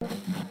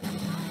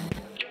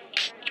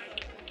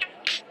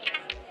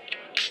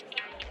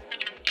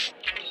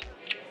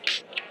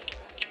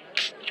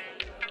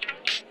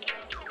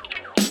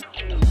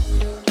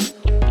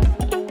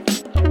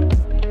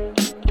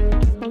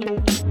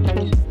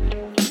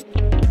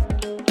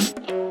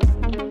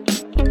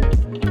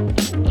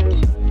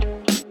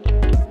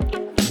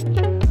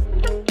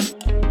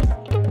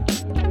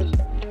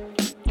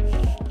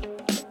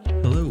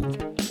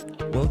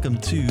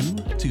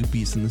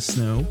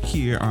Snow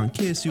here on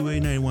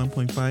KSUA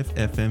 91.5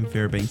 FM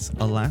Fairbanks,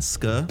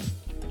 Alaska.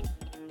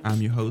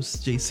 I'm your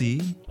host,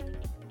 JC,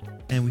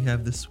 and we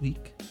have this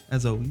week,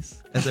 as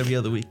always, as every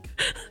other week,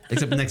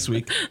 except next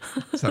week.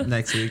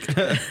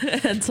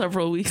 And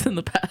several weeks in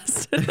the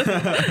past.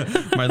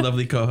 My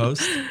lovely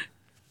co-host,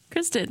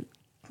 Kristen.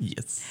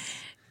 Yes.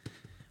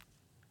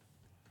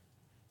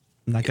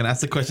 I'm not gonna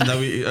ask the question that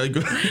we like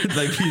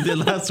we did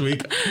last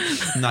week.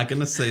 I'm not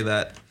gonna say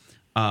that.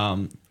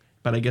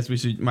 But I guess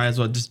might as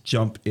well just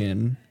jump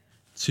in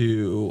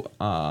to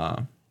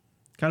kind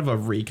of a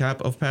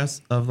recap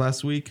of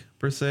last week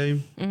per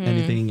se. Mm-hmm.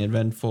 Anything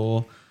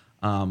eventful?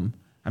 I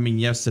mean,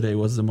 yesterday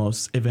was the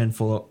most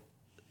eventful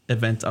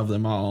event of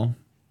them all.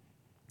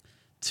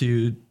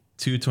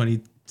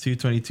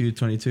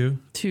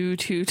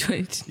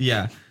 2/22/22.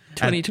 Yeah.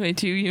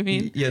 2022, you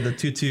mean? Yeah, the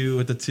 2-2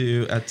 with the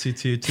 2 at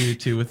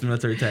 2-2-2-2 with the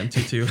military time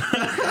 2-2.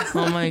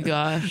 Oh my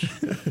gosh.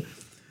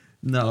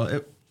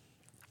 No,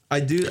 I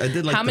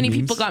did like. How many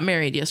people got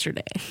married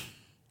yesterday?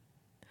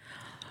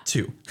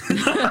 2.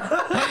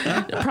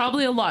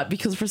 Probably a lot,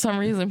 because for some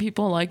reason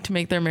people like to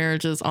make their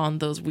marriages on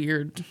those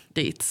weird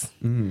dates.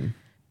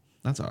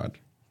 That's odd.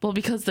 Well,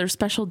 because they're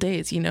special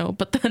days,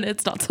 but then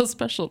it's not so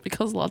special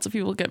because lots of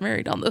people get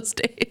married on those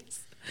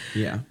days.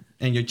 Yeah,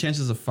 and your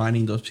chances of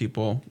finding those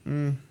people,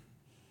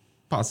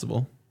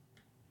 possible.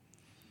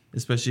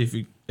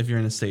 Especially if you're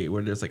in a state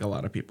where there's like a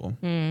lot of people.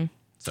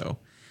 So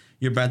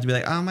you're about to be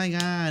like, oh my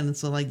God. And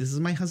so like, this is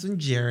my husband,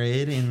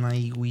 Jared. And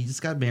like, we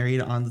just got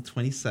married on the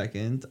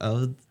 22nd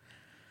of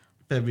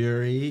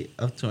February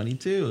of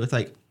 22. It's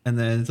like, and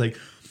then it's like,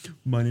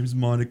 my name's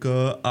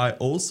Monica. I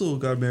also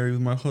got married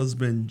with my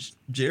husband,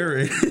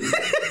 Jared.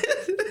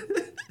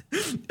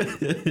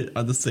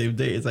 On the same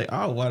day. It's like,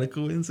 oh, what a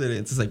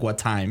coincidence. It's like, what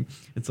time?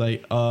 It's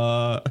like,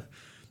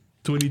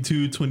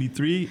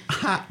 22-23.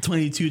 Ha,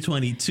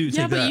 22-22.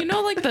 Yeah, but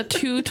like the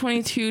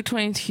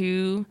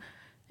 2/22/22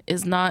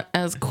 is not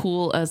as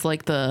cool as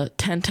like the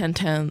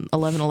 10/10/10,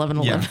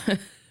 11/11/11. Yeah,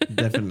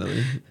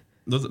 definitely.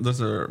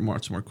 Those are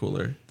much more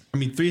cooler. I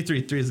mean,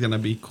 3/3/3 is gonna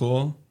be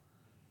cool,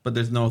 but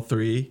there's no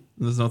 3.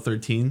 There's no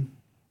 13.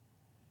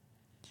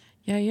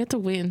 Yeah, you have to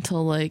wait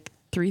until like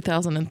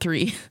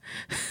 3003.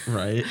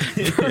 Right.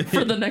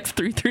 for the next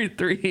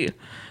 333.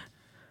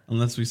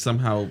 Unless we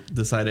somehow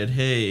decided,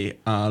 hey,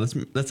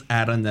 let's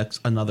add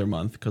another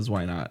month, because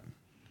why not?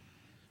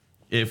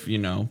 If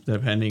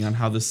depending on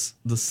how the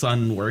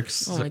sun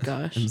works. Oh my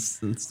gosh.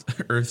 And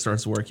Earth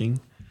starts working.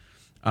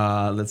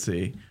 Let's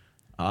see.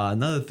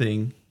 Another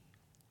thing,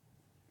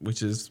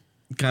 which is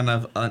kind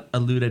of an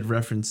alluded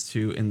reference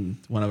to in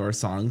one of our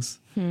songs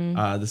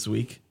this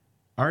week,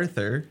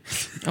 Arthur.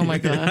 Oh my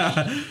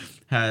gosh.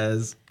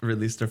 Has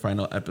released their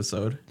final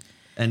episode,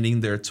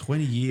 ending their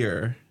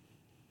 20-year.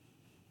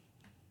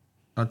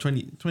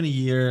 20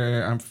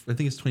 year. I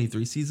think it's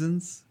 23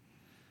 seasons.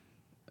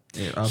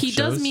 He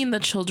does mean the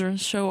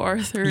children's show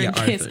Arthur, in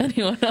case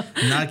anyone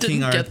not didn't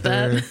King get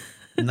Arthur.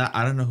 that.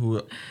 I don't know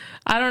who.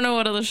 I don't know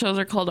what other shows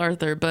are called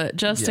Arthur, but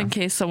just in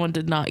case someone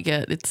did not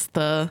get, it's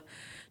the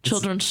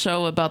children's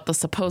show about the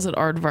supposed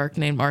aardvark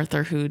named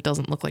Arthur who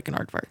doesn't look like an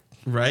aardvark.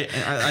 Right,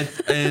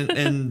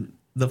 and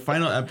the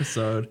final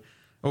episode,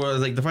 or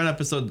like the final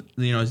episode,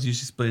 is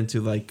usually split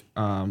into like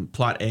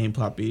plot A and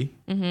plot B.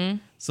 Mm-hmm.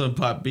 So in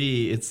plot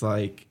B, it's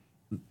like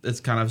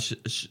it's kind of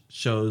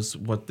shows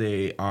what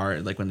they are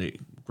like when they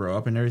grow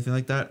up and everything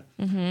like that.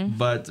 Mm-hmm.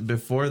 But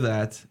before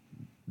that,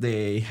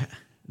 they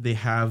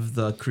have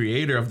the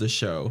creator of the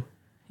show,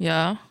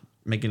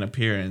 make an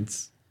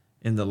appearance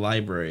in the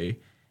library,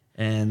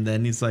 and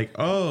then he's like,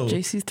 "Oh,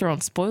 JC's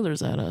throwing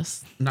spoilers at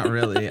us." Not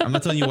really. I'm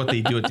not telling you what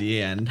they do at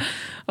the end.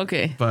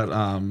 Okay.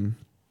 But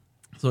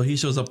so he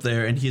shows up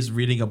there and he's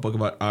reading a book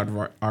about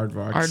aardvarks.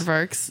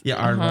 Aardvarks. Yeah,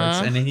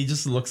 aardvarks. And then he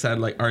just looks at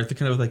like Arthur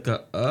kind of like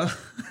a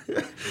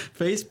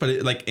face, but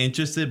it, like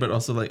interested, but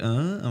also like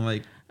I'm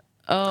like,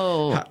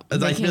 oh,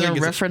 making like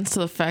a reference to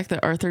the fact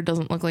that Arthur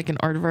doesn't look like an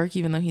aardvark,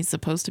 even though he's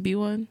supposed to be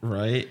one.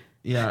 Right?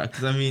 Yeah,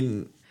 because I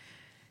mean,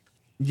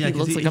 yeah, he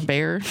looks like a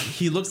bear.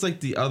 He looks like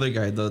the other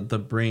guy, the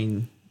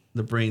brains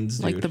dude.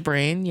 Like the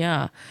brain,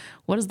 yeah.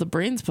 What is the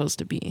brain supposed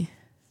to be?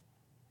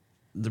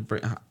 The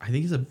brain. I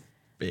think he's a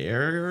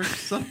bear or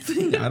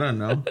something. I don't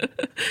know.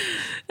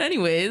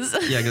 Anyways.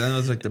 Yeah, because I know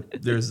it's like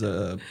there's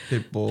a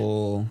pit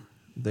bull.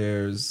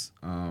 There's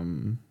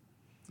the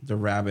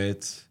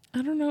rabbit.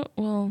 I don't know.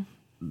 Well,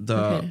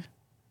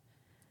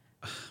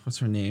 what's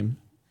her name?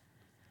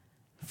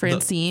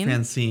 Francine.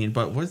 Francine,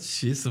 but what's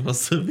she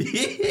supposed to be?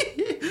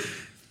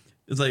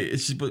 It's like,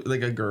 is she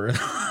like a gorilla?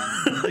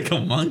 Like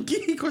a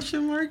monkey?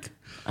 Question mark.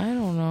 I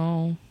don't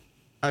know.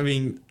 I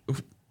mean,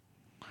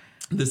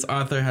 this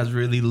author has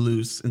really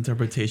loose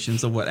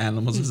interpretations of what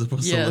animals are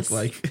supposed to look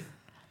like.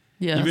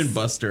 Yes. Even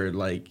Buster,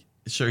 like,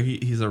 sure,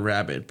 he's a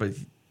rabbit, but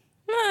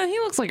he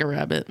looks like a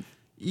rabbit.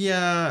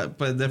 Yeah,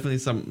 but definitely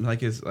some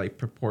like his like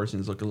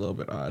proportions look a little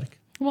bit odd.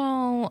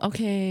 Well,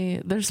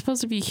 okay, they're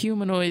supposed to be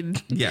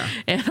humanoid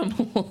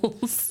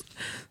animals.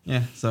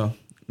 Yeah, so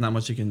not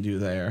much you can do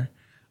there.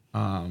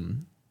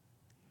 On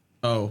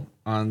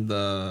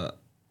the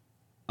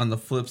on the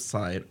flip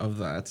side of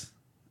that,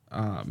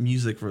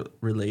 music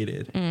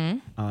related.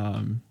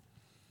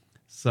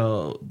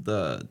 So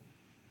the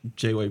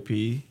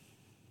JYP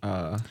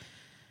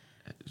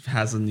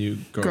has a new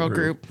girl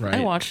group, right?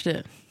 I watched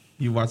it.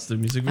 You watched the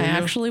music video? I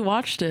actually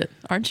watched it.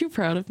 Aren't you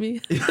proud of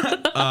me?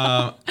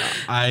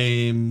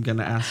 I'm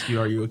gonna ask you,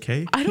 are you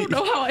okay? I don't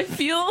know how I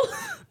feel.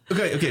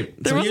 Okay.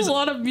 There was a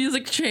lot of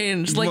music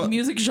change, like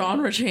music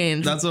genre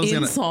change. That's what I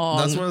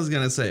was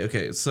gonna say.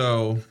 Okay,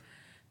 so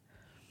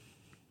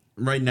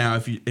right now,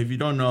 if you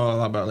don't know a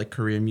lot about like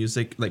Korean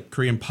music, like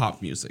Korean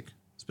pop music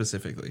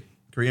specifically,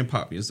 Korean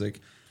pop music,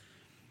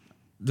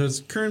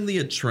 there's currently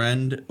a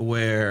trend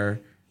where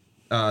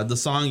the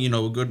song,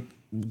 would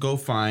go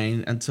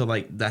fine until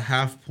like the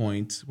half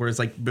point, where it's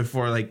like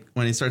before, like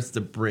when it starts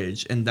the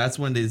bridge, and that's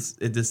when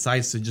it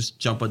decides to just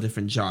jump a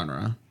different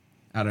genre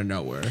out of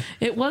nowhere.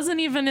 It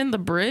wasn't even in the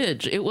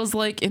bridge. It was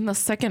like in the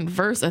second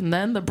verse, and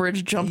then the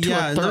bridge jumped to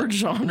a third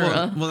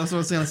genre. Well, that's what I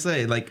was gonna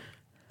say. Like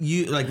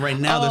right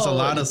now, there's a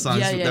lot of songs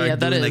that are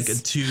doing like a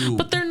two.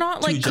 But they're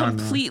not like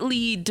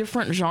completely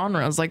different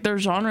genres. Like they're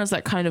genres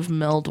that kind of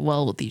meld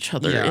well with each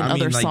other in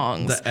other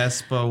songs. The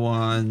aespa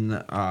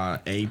one,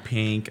 A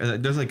Pink.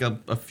 There's like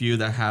a few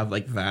that have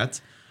like that.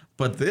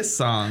 But this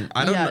song,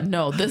 I don't know. Yeah,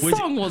 no, this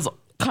song was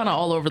kind of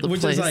all over the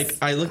place. Which is like,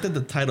 I looked at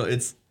the title.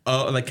 It's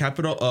like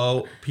capital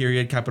O,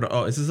 period, capital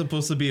O. Is this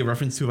supposed to be a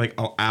reference to like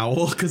an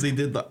owl? Because they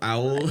did the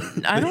owl.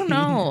 I don't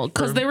know.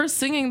 Because they were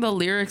singing the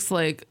lyrics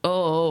like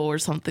 "oh" or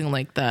something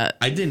like that.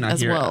 I did not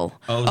hear well.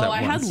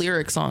 I had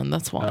lyrics on.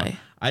 That's why.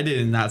 I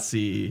did not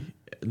see.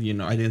 I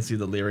didn't see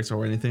the lyrics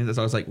or anything.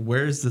 So I was like,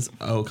 where is this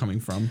O coming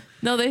from?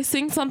 No, they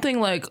sing something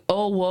like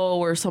 "oh whoa"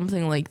 or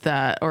something like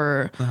that,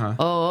 or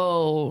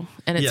 "oh,"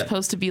 and it's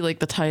supposed to be like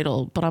the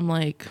title. But I'm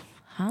like,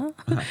 huh?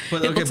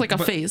 But, it looks like a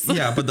face.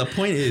 But the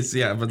point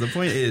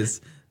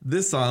is,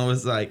 this song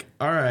was like,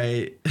 all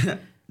right,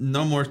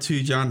 no more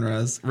two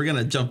genres. We're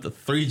gonna jump to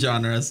three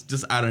genres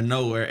just out of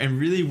nowhere, and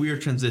really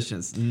weird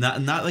transitions.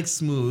 Not like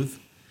smooth.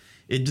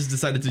 It just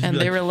decided to. And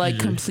they were like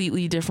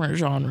completely different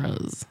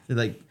genres.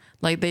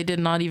 Like they did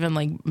not even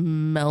like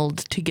meld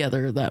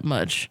together that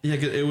much. Yeah,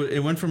 'cause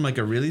it went from like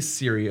a really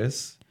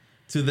serious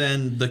to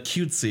then the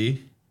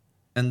cutesy,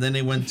 and then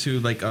it went to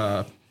like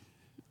a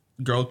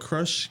girl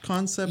crush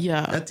concept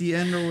at the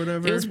end or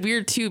whatever. It was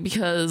weird too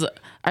because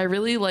I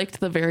really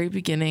liked the very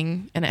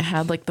beginning, and it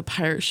had like the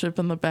pirate ship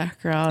in the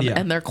background,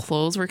 and their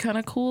clothes were kind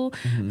of cool.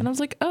 And I was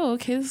like, oh,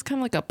 okay, this is kind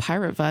of like a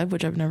pirate vibe,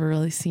 which I've never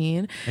really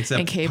seen. Except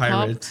in K-pop.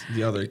 Pirates,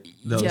 the other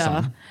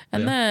song.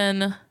 And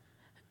then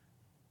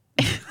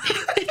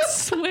it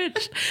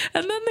switched,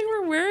 and then they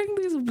were wearing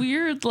these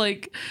weird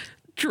like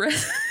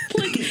dress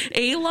like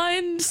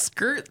A-line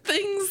skirt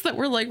things that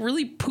were like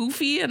really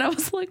poofy, and I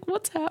was like,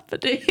 what's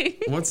happening?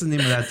 What's the name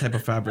of that type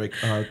of fabric?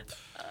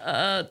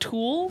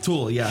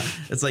 Tulle, yeah.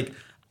 It's like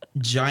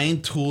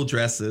giant tulle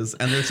dresses,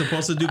 and they're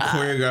supposed to do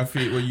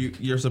choreography where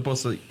you're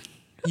supposed to,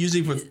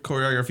 usually with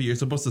choreography, you're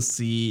supposed to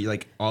see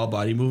like all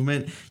body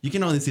movement. You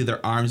can only see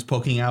their arms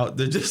poking out.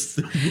 They're just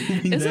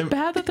moving. Is it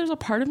bad that there's a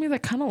part of me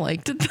that kind of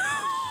liked it though?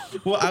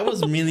 Well, I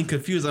was mainly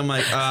confused. I'm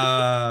like,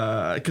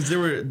 because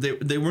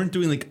they weren't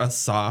doing like a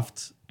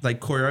soft like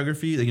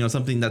choreography, like,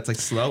 something that's like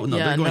slow. No,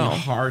 they're going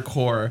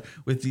hardcore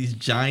with these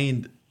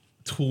giant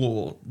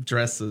tulle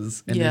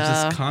dresses, and they're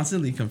just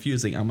constantly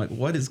confusing. I'm like,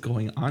 what is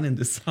going on in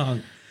this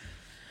song?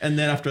 And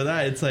then after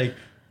that, it's like,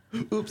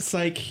 oops,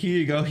 psych, here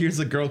you go. Here's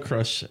a girl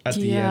crush at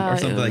the end or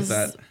something like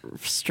that.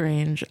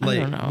 Strange. Like,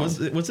 I don't know.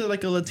 Was it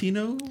like a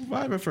Latino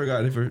vibe? I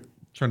forgot if we're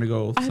trying to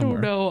go somewhere. I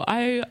don't know.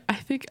 I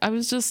think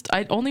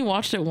I only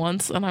watched it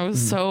once, and I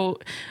was I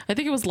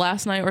think it was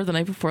last night or the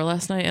night before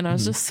last night, and I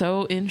was just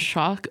so in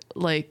shock,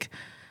 like,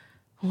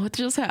 what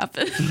just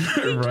happened?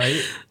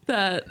 Right?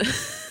 That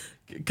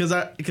because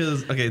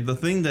the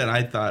thing that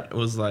I thought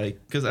was like,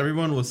 because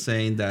everyone was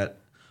saying that,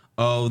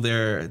 oh,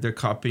 they're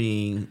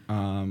copying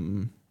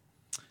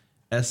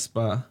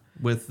aespa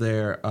with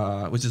their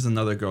which is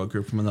another girl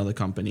group from another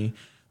company,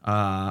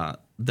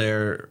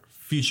 their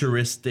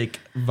futuristic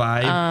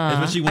vibe,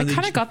 especially when I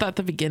kind of got that at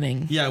the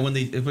beginning. Yeah,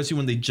 especially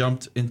when they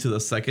jumped into the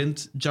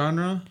second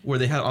genre where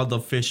they had all the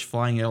fish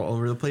flying all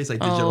over the place, like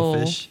digital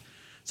fish.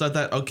 So I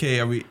thought, okay,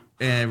 are we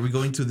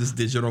going to this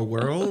digital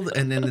world?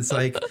 And then it's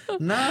like,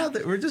 nah,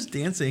 we're just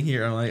dancing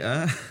here. I'm like,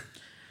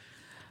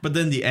 But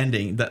then the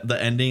ending, the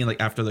ending, like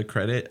after the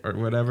credit or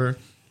whatever,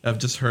 of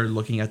just her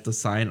looking at the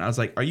sign, I was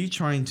like, you're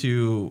trying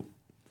to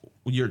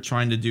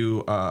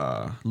do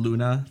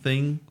Luna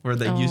thing where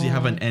they usually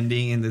have an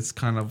ending and it's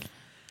kind of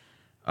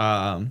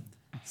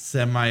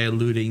semi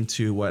alluding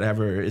to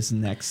whatever is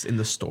next in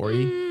the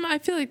story. I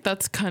feel like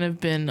that's kind of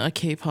been a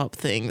K-pop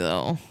thing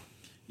though.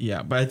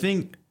 Yeah, but I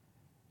think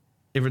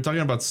if we're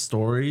talking about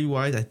story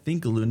wise, I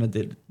think Luna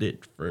did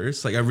it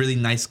first, like a really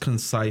nice,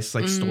 concise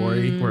like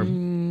story where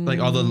like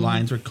all the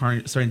lines were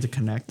starting to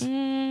connect.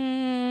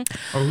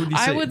 Or who do you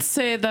say? I would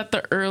say that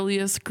the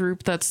earliest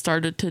group that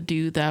started to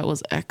do that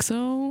was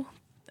EXO.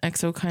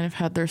 EXO kind of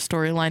had their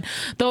storyline,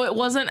 though it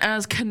wasn't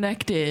as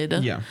connected.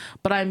 Yeah.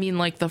 But I mean,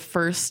 like the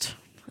first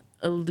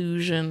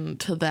allusion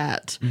to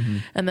that.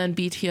 And then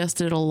BTS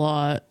did a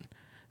lot.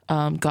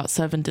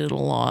 GOT7 did a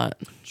lot.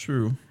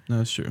 True.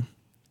 That's true.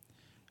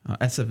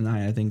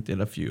 SF9, I think,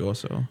 did a few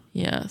also.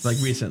 Yes. Like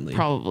recently.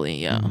 Probably,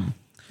 yeah.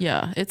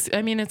 Yeah. It's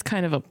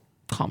kind of a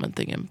common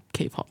thing in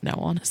K-pop now,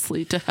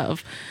 honestly, to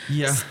have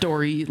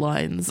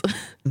storylines.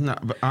 No,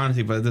 but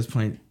honestly, but at this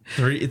point,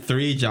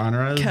 three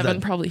genres.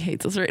 Kevin probably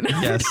hates us right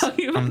now for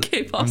talking about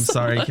K-pop. I'm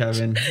sorry,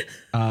 Kevin.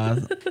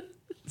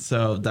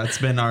 So that's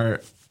been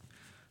our...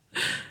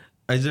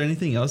 Is there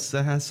anything else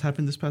that has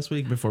happened this past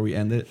week before we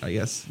end it? I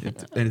guess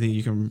anything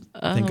you can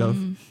think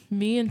of.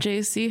 Me and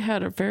JC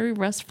had a very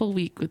restful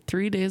week with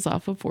 3 days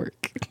off of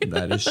work.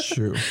 That is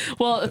true.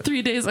 Well,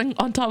 3 days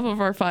on top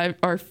of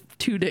our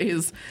 2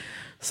 days.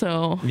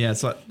 So yeah,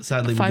 so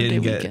sadly we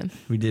didn't get paid.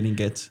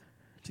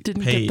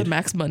 Get the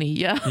max money.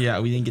 Yeah. Yeah,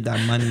 we didn't get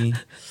that money.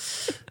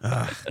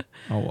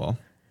 Oh well,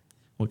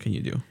 what can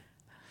you do?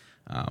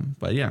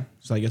 But yeah,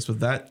 so I guess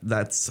with that,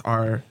 that's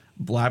our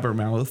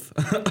blabbermouth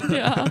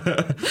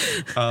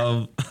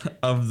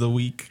of the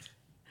week,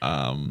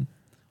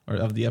 or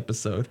of the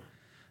episode.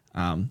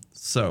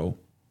 So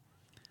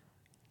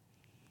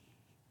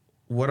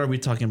what are we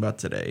talking about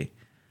today?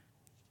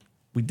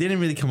 We didn't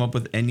really come up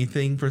with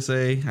anything per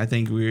se. I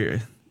think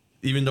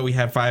even though we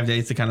had 5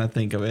 days to kind of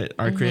think of it,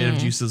 our creative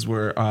juices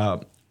were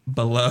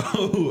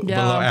below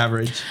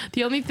average.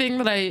 The only thing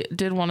that I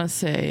did want to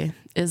say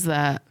is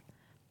that,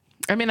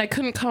 I mean, I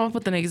couldn't come up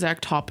with an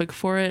exact topic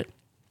for it,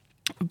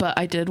 but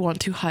I did want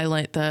to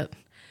highlight that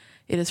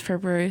it is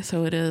February,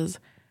 so it is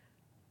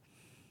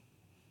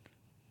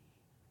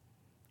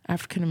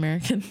African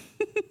American.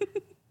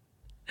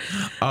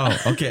 Oh,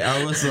 okay.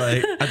 I was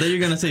like, I thought you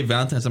were gonna say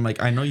Valentine's. I'm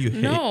like, I know you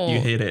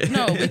hate it.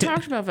 No, we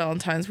talked about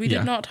Valentine's. We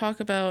did not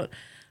talk about,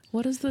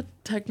 what is the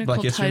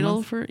technical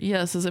title for?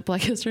 Yes, is it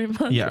Black History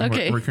Month? Yeah,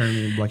 okay. We're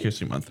currently in Black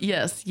History Month.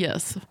 Yes,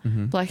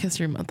 Black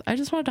History Month. I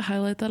just wanted to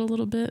highlight that a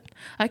little bit.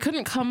 I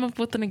couldn't come up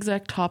with an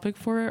exact topic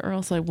for it, or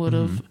else I would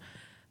have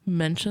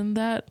mentioned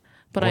that.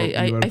 But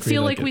I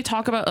feel like we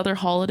talk about other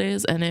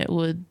holidays, and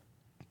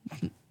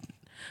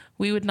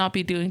we would not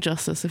be doing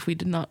justice if we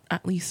did not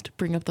at least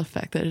bring up the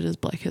fact that it is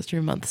Black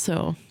History Month.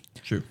 So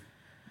true,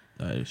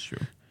 that is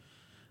true.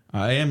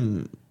 I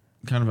am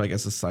kind of, I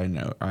guess, a side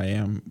note. I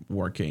am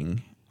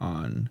working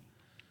on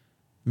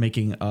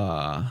making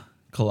a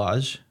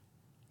collage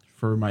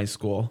for my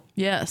school.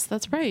 Yes,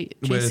 that's right.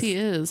 JC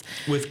is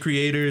with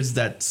creators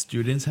that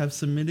students have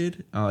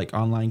submitted, like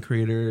online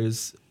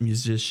creators,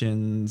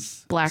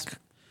 musicians, Black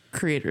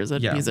creators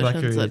and musicians, Black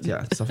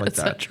creators, stuff like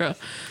that.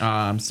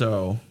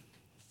 So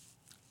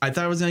I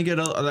thought I was gonna get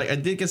I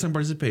did get some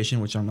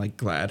participation, which I'm like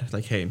glad.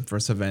 Like, hey,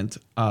 first event.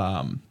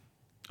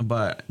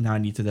 But now I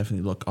need to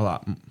definitely look a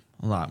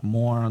lot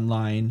more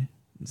online,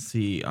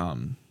 see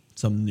some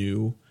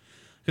new.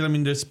 Because I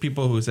mean, there's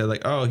people who say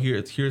like, oh,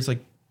 here's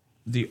like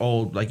the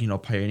old, like,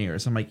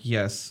 pioneers. I'm like,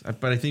 yes,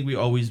 but I think we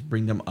always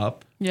bring them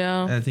up.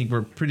 Yeah, and I think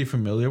we're pretty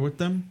familiar with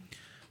them.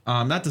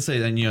 Not to say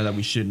that that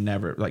we should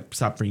never like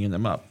stop bringing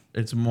them up.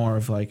 It's more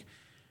of like,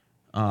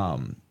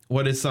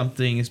 what is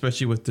something,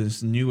 especially with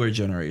this newer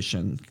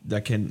generation,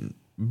 that can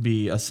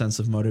be a sense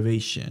of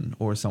motivation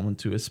or someone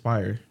to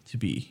aspire to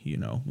be.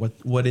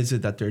 What is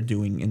it that they're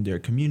doing in their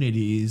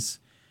communities?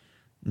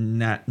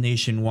 Not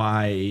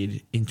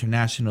nationwide,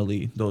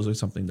 internationally, those are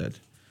something that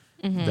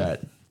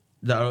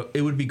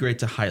it would be great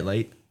to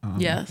highlight.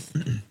 Yes.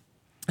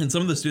 And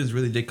some of the students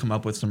really did come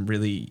up with some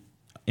really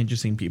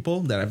interesting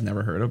people that I've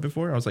never heard of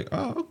before. I was like,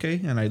 oh, okay.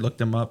 And I looked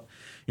them up,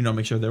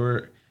 make sure they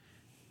were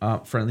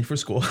friendly for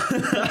school.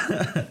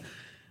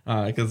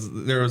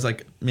 Because there was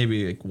like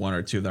maybe like one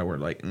or two that were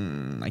like,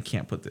 I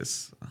can't put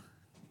this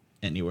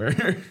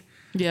anywhere.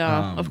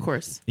 Yeah, of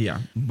course. Yeah.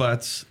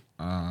 But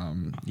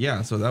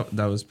so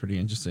that was pretty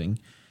interesting.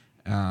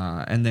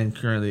 And then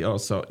currently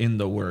also in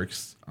the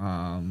works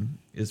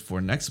is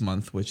for next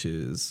month, which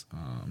is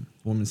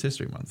Women's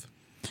History Month.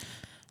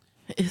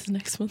 Is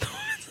next month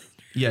Women's History?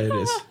 Yeah, it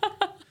is.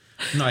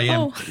 No, I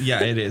am. Oh.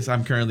 Yeah, it is.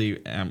 I'm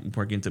currently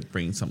working to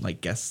bring some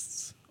like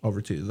guests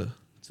over to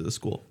the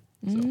school,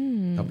 so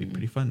that'll be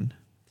pretty fun.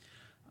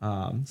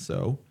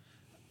 So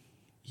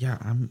yeah,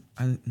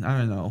 I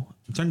don't know.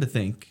 I'm trying to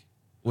think.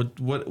 What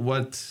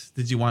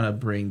did you want to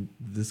bring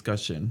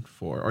discussion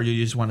for, or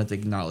you just wanted to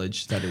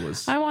acknowledge that it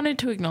was? I wanted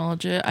to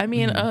acknowledge it. I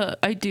mean,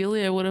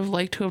 ideally, I would have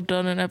liked to have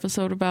done an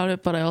episode about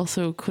it, but I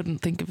also couldn't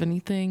think of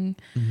anything.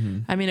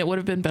 I mean, it would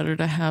have been better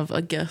to have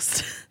a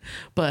guest,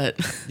 but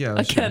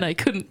again, I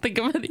couldn't think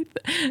of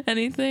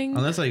anything.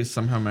 Unless I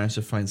somehow managed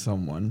to find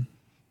someone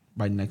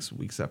by next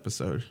week's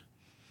episode,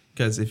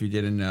 because if you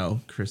didn't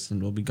know,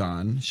 Kristen will be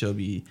gone. She'll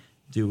be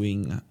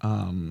doing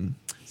some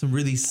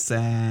really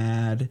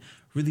sad,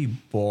 really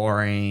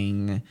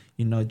boring,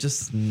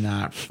 just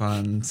not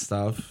fun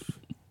stuff.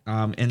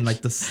 In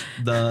like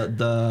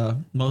the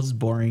most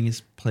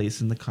boringest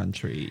place in the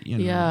country,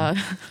 Yeah.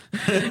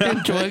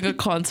 Enjoying a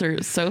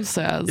concert is so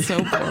sad,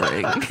 so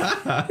boring.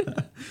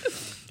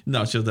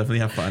 No, she'll definitely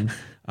have fun.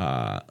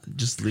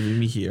 Just leaving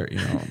me here,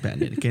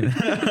 abandoned.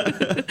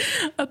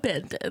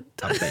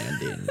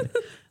 Abandoned.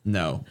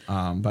 No.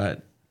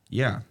 But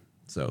yeah,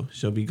 so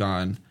she'll be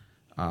gone.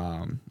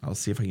 I'll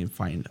see if I can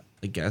find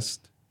a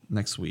guest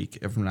next week.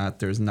 If not,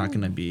 there's not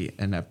going to be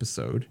an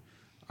episode.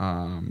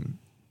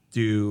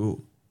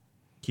 Do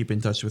keep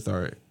in touch with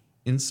our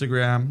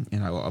Instagram,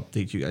 and I will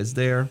update you guys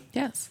there.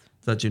 Yes.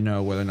 To let you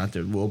know whether or not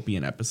there will be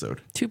an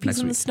episode. 2 Peas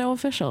in the Snow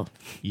official.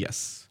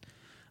 Yes.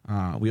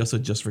 We also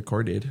just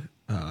recorded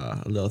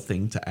a little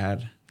thing to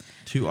add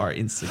to our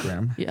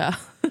Instagram. Yeah.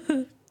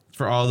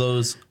 For all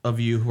those of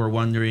you who are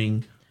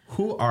wondering,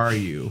 who are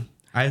you?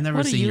 I've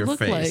never seen your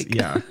face. Like?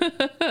 Yeah.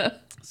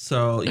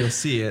 So you'll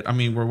see it. I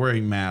mean, we're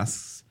wearing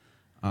masks.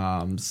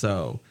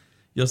 So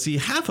you'll see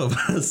half of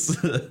us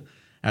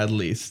at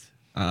least.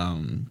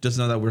 Just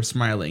know that we're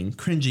smiling,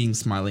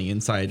 smiling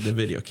inside the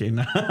video. Okay.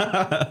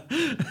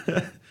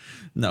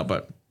 No,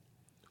 but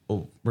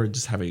we're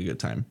just having a good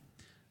time.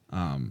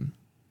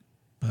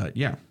 But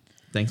yeah,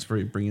 thanks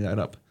for bringing that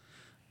up.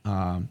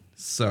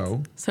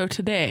 So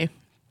today,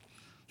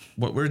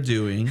 what we're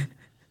doing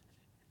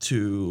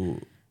to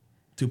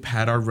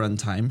pad our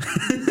runtime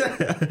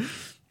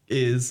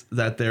is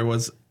that there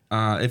was,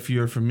 if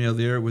you're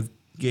familiar with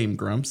Game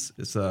Grumps,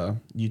 it's a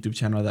YouTube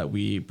channel that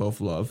we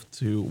both love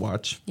to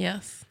watch.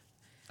 Yes.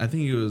 I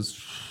think it was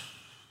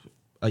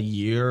a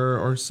year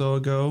or so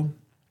ago.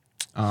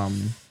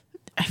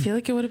 I feel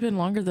like it would have been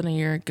longer than a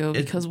year ago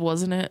because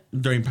wasn't it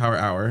during Power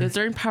Hour? It was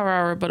during Power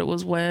Hour, but it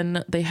was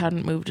when they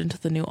hadn't moved into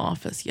the new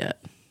office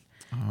yet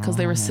because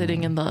they were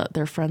sitting in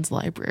their friend's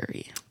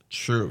library.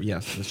 True.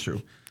 Yes, that's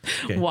true.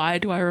 Okay. Why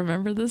do I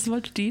remember this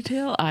much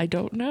detail? I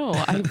don't know.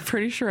 I'm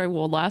pretty sure I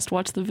will last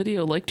watch the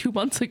video like 2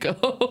 months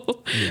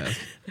ago. Yes.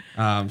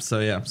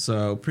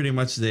 So pretty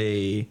much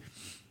they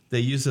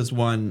use this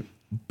one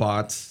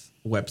bot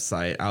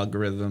website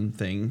algorithm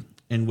thing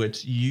in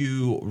which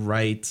you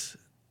write.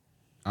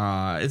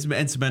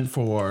 It's meant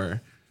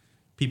for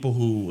people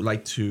who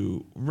like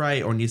to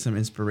write or need some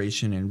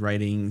inspiration in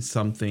writing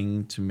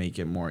something to make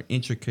it more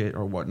intricate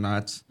or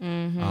whatnot.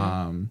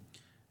 Mm-hmm.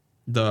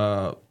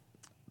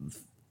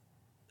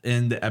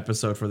 In the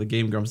episode for the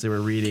Game Grumps, they were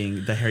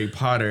reading the Harry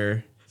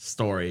Potter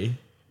story.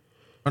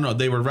 Oh no,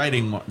 they were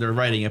writing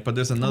it, but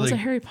there's another. Was it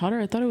Harry Potter?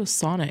 I thought it was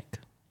Sonic.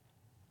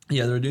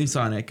 Yeah, they were doing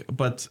Sonic,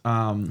 but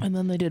and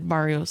then they did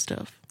Mario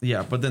stuff.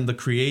 Yeah, but then the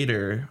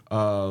creator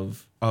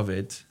of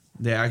it,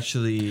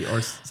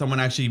 someone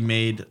actually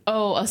made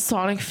a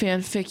Sonic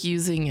fanfic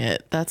using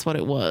it. That's what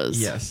it was.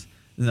 Yes.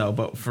 No,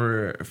 but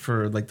for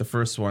like the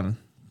first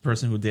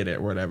person who did it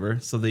or whatever,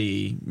 so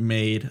they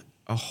made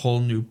a whole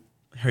new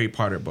Harry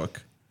Potter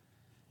book.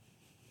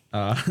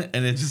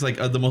 And it's just like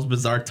the most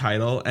bizarre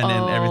title, and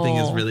then everything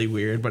is really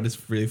weird, but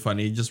it's really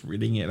funny just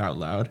reading it out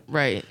loud.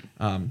 Right.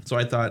 So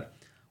I thought,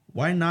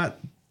 why not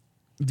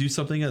do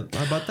something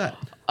about that?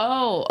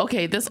 Oh,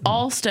 okay. This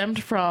all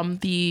stemmed from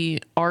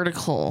the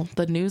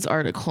news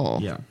article.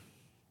 Yeah.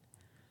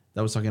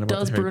 That was talking about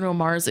Does Bruno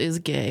Mars is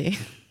gay?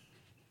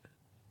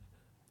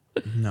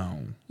 No.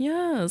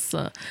 Yes.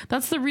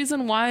 That's the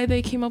reason why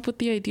they came up with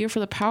the idea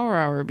for the Power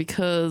Hour,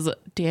 because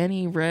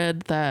Danny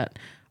read that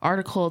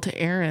article to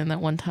Aaron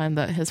at one time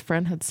that his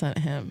friend had sent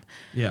him.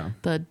 Yeah.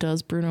 The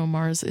Does Bruno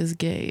Mars is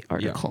gay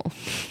article. Yeah.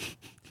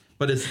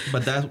 But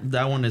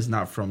that one is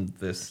not from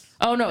this.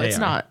 Oh no,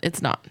 AI.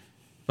 It's not.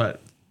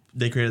 But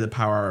they created the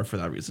Power Hour for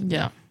that reason.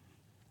 Yeah.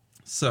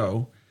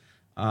 So,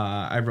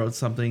 I wrote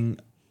something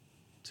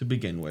to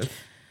begin with,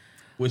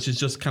 which is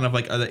just kind of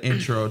like the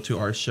intro to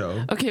our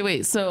show. Okay,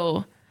 wait.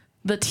 So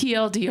the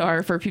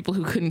TLDR for people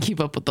who couldn't keep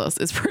up with us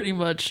is pretty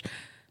much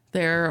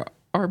there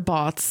are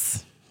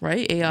bots,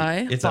 right?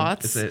 AI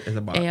bots. It's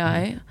a bot.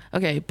 AI.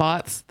 Okay,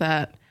 bots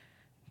that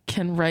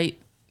can write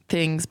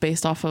things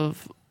based off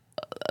of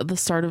the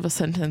start of a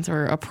sentence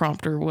or a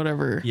prompt or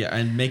whatever. Yeah,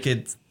 and make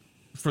it,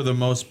 for the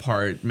most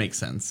part, make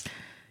sense.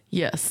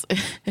 Yes,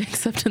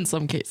 except in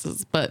some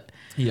cases, but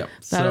yep.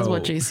 That is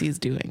what JC is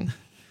doing.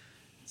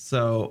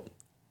 So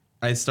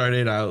I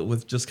started out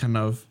with just kind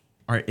of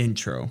our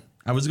intro.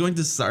 I was going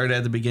to start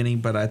at the beginning,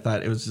 but I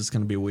thought it was just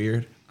going to be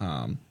weird.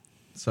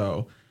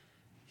 So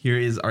here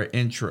is our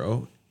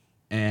intro,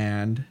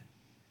 and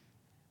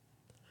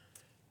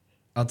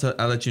I'll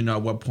let you know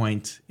at what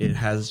point it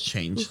has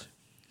changed.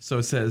 So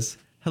it says,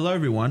 "Hello,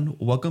 everyone.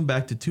 Welcome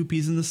back to 2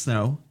 Peas in the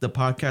Snow, the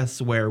podcast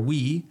where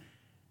we,"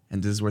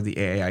 and this is where the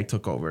AI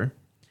took over,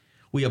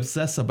 "we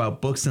obsess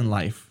about books and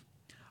life.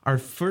 Our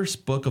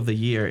first book of the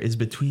year is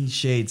Between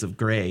Shades of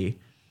Grey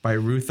by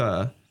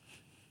Rutha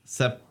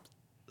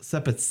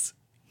Sepetz.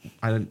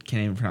 I can't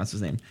even pronounce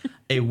his name.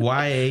 A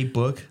YA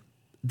book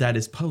that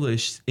is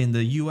published in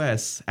the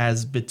U.S.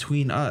 as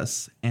Between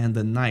Us and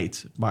the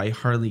Night by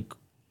Harley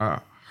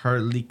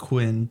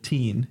Quinn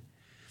Teen.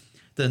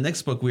 The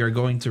next book we are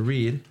going to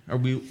read, or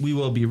we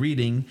will be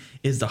reading,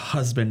 is The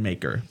Husband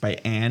Maker by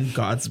Anne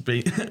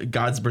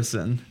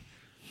Godsberson.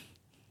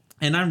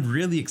 And I'm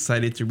really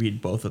excited to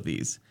read both of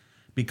these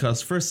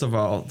because, first of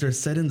all, they're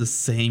set in the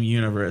same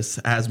universe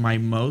as my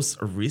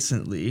most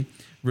recently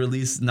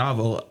released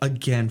novel,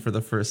 again for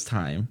the first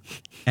time.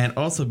 And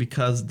also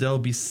because they'll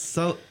be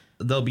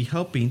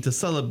helping to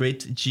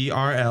celebrate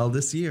GRL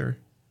this year.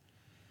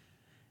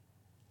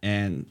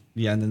 And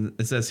yeah, and then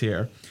it says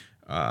here,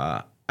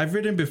 I've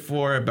written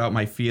before about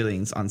my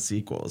feelings on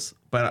sequels,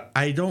 but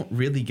I don't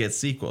really get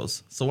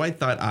sequels. So I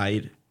thought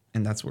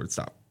and that's where it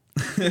stopped.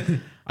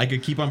 I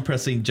could keep on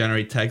pressing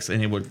generate text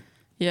and it would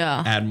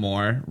add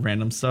more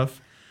random stuff.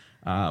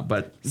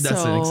 But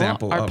that's an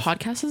example. Our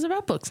podcast is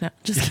about books now.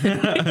 Just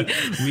kidding.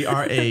 We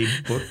are a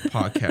book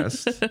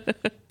podcast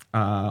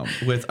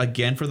with,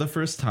 again, for the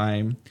first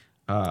time,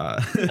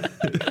 the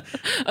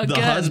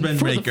husband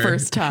for maker. The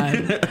first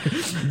time.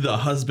 The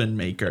husband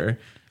maker.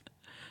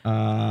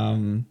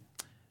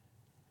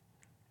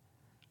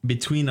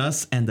 Between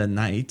Us and the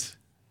Night,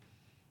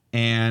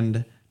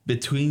 and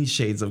Between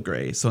Shades of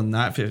Grey. So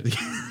not 50,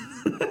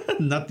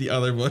 not the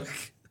other book.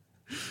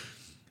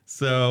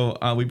 So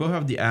we both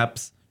have the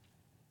apps.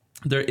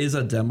 There is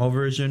a demo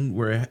version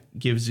where it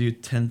gives you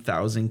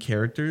 10,000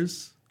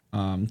 characters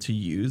to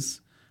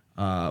use.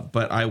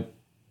 But I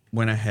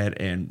went ahead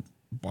and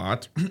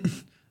bought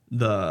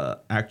the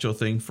actual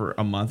thing for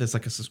a month. It's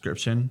like a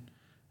subscription.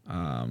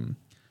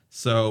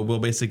 So we'll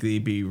basically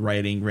be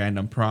writing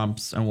random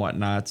prompts and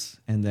whatnot,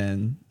 and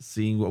then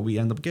seeing what we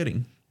end up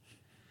getting.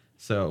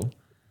 So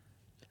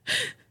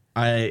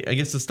I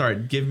guess to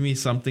start, give me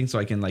something so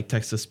I can like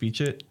text to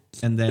speech it,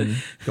 and then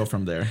go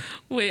from there.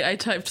 Wait, I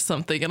typed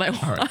something and I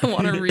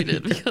want to read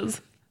it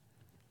because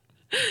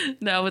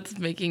now it's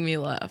making me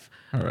laugh.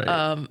 All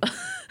right.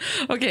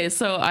 Okay,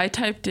 so I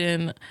typed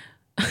in.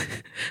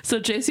 So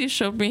JC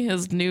showed me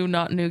his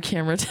not new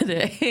camera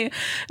today,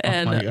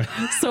 and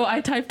so I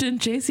typed in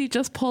JC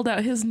just pulled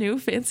out his new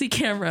fancy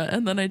camera,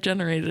 and then I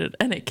generated it,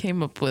 and it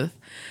came up with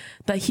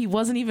that he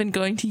wasn't even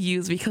going to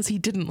use because he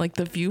didn't like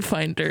the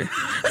viewfinder.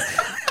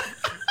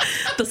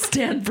 The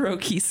stand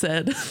broke, he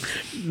said.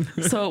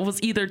 So it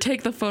was either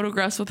take the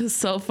photographs with his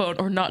cell phone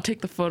or not take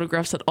the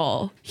photographs at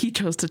all. He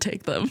chose to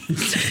take them.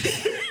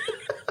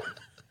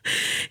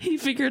 He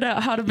figured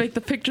out how to make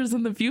the pictures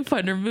in the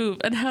viewfinder move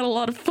and had a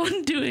lot of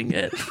fun doing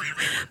it.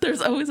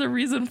 There's always a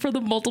reason for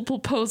the multiple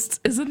posts,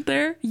 isn't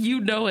there?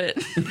 You know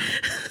it.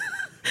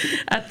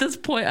 At this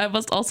point, I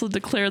must also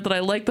declare that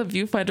I like the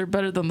viewfinder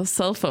better than the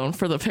cell phone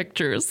for the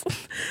pictures.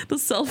 The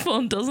cell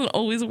phone doesn't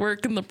always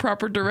work in the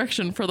proper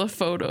direction for the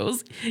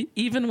photos.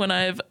 Even when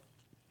I've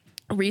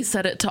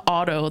reset it to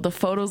auto, the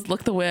photos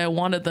look the way I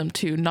wanted them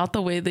to, not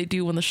the way they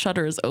do when the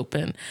shutter is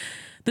open.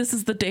 This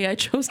is the day I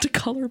chose to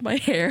color my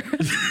hair.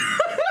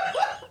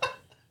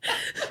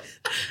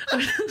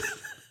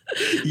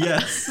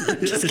 Yes. I'm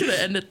just going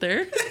to end it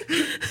there.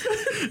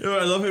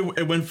 I love it.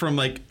 It went from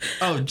like,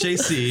 oh,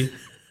 JC,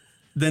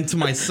 then to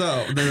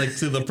myself, then like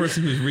to the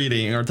person who's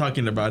reading or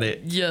talking about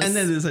it. Yes. And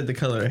then it's like the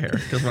color of hair,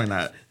 because why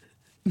not?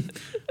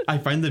 I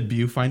find the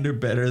viewfinder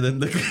better than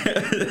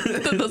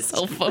the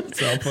cell phone.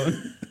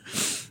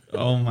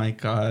 Oh my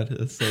God.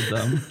 It's so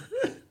dumb.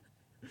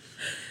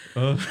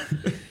 Oh.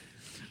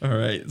 All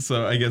right,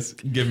 so I guess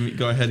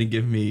go ahead and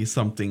give me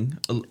something,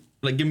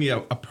 like give me a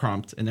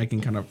prompt, and I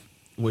can kind of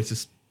voice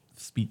to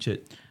speech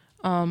it.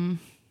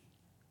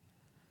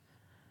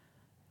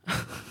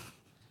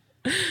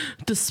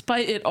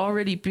 Despite it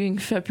already being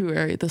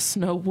February, the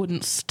snow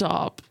wouldn't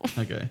stop.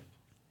 Okay.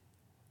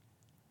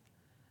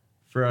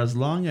 For as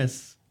long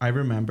as I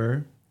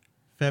remember,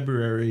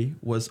 February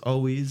was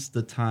always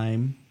the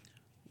time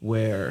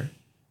where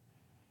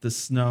the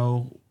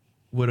snow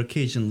would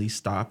occasionally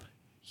stop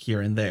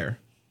here and there.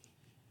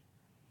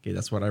 Okay,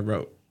 that's what I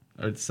wrote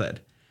or said.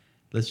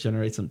 Let's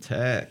generate some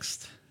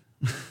text.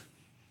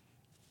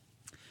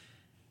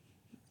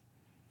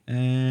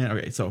 And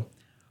okay, so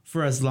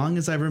for as long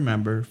as I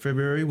remember,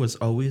 February was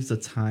always the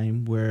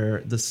time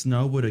where the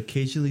snow would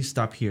occasionally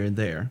stop here and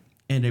there,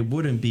 and it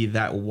wouldn't be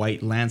that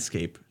white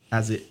landscape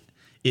as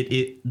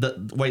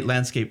the white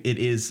landscape it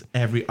is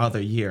every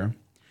other year.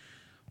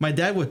 My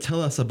dad would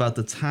tell us about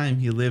the time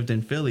he lived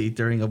in Philly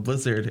during a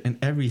blizzard, and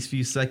every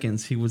few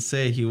seconds he would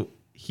say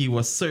he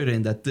was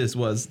certain that this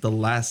was the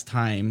last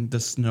time the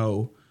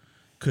snow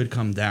could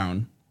come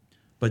down.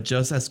 But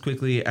just as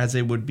quickly as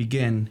it would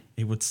begin,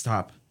 it would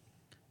stop.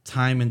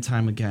 Time and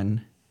time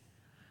again.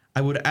 I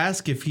would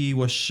ask if he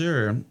was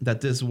sure that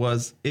this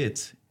was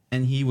it,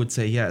 and he would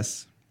say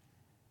yes.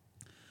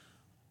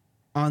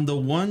 On the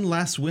one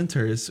last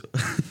winters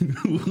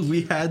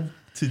we had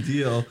to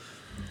deal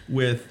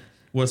with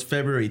was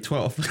February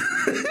 12th.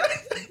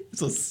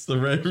 so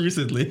very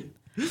recently.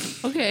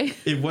 Okay.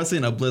 It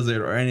wasn't a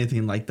blizzard or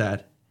anything like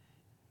that.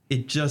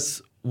 It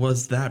just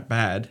was that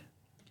bad.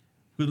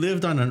 We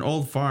lived on an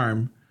old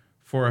farm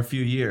for a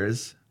few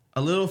years,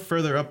 a little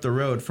further up the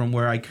road from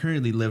where I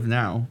currently live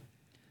now.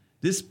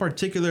 This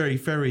particular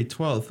February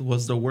 12th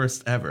was the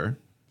worst ever,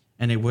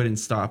 and it wouldn't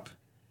stop.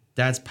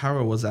 Dad's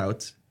power was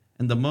out,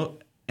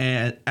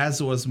 and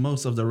as was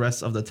most of the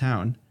rest of the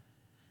town.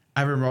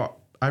 I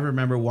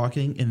remember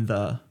walking in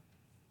the ...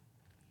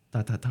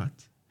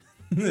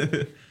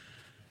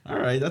 All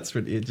right, that's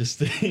pretty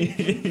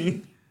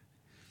interesting.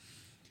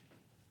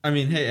 I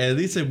mean, hey, at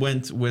least it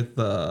went with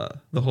the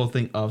whole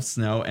thing of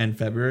snow and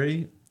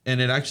February. And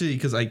it actually,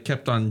 because I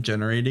kept on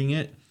generating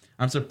it,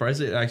 I'm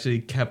surprised it actually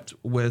kept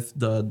with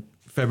the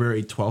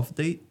February 12th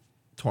date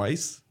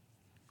twice.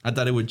 I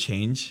thought it would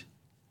change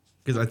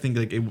because I think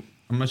like I'm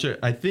not sure.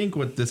 I think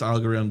what this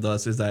algorithm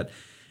does is that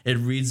it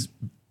reads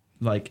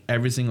like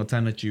every single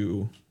time that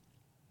you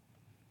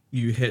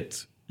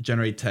hit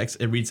generate text,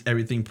 it reads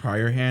everything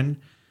prior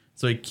hand.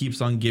 So it keeps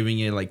on giving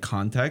it like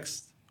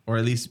context, or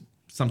at least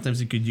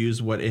sometimes you could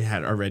use what it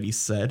had already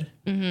said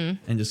and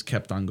just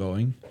kept on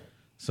going.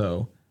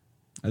 So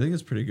I think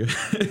it's pretty good.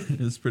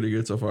 It's pretty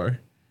good so far.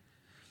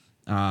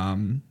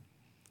 Alrighty.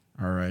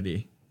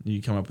 Did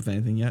you come up with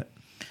anything yet?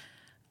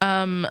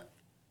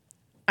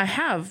 I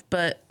have,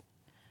 but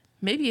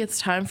maybe it's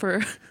time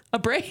for a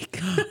break.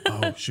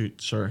 Oh,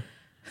 shoot. Sure.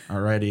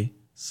 Alrighty.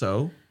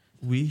 So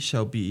we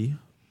shall be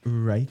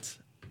right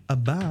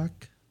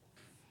back.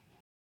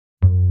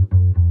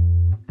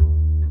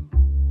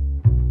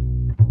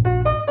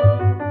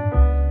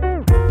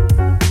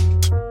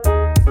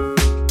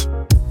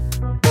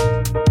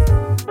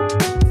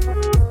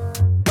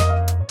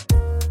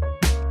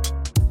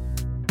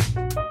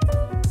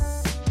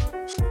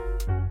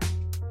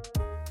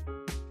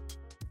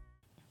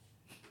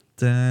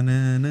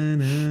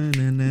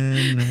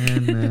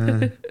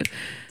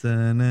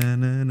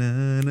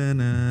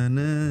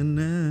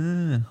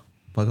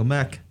 Welcome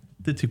back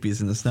to Two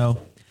Peas in the Snow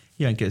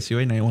here on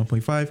KSUA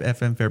 91.5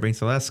 FM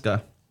Fairbanks,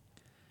 Alaska.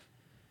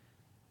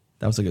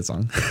 That was a good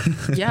song.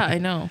 Yeah, I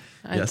know.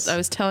 Yes. I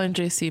was telling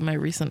JC my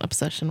recent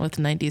obsession with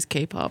 90s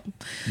K-pop.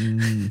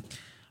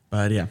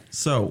 But yeah,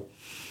 so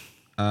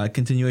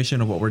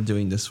continuation of what we're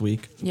doing this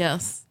week.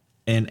 Yes.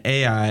 And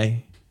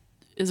AI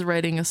is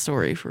writing a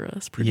story for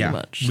us pretty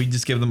much. We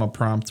just give them a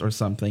prompt or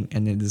something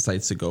and it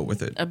decides to go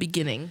with it. A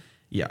beginning.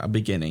 Yeah, a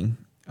beginning.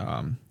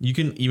 You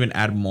can even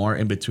add more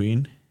in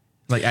between.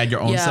 Like add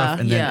your own stuff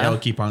and then it'll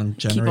keep on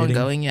generating. Keep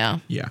on going, yeah.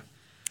 Yeah.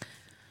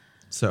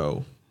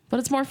 So. But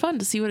it's more fun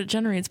to see what it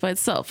generates by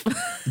itself.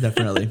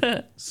 Definitely.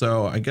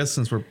 So I guess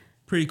since we're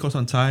pretty close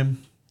on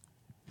time,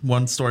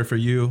 one story for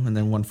you and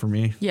then one for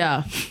me.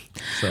 Yeah.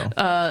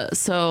 So.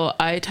 So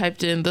I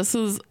typed in, this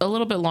is a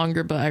little bit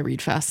longer, but I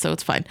read fast, so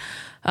it's fine.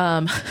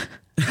 Wow.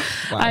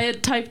 I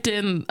had typed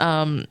in,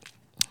 I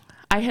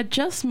had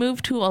just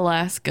moved to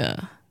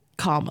Alaska,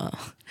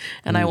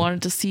 and I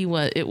wanted to see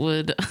what it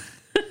would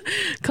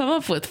come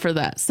up with for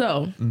that.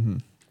 So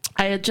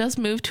I had just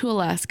moved to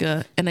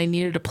Alaska and I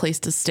needed a place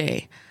to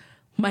stay.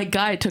 My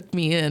guy took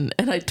me in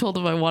and I told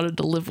him I wanted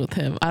to live with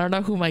him. I don't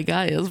know who my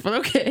guy is, but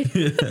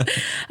okay.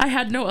 I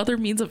had no other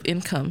means of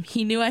income.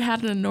 He knew I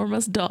had an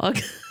enormous dog.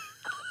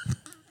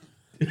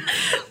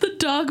 The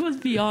dog was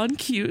beyond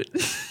cute.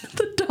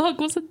 The dog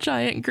was a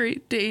giant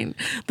Great Dane.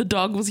 The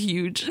dog was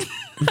huge.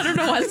 I don't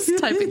know why I was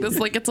typing this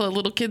like it's a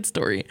little kid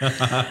story.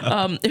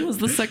 It was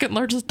the second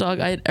largest dog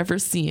I had ever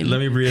seen.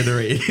 Let me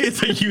reiterate.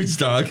 It's a huge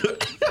dog.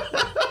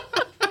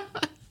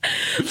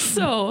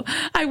 So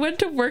I went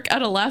to work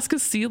at Alaska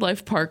Sea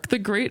Life Park, the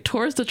great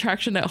tourist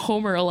attraction at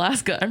Homer,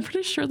 Alaska. I'm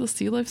pretty sure the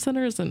Sea Life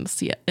Center is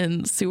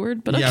in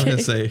Seward, but okay. Yeah, I'm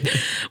gonna say.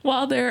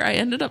 While there, I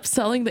ended up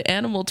selling the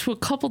animal to a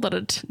couple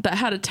that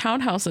had a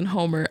townhouse in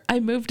Homer. I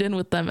moved in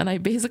with them, and I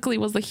basically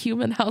was the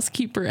human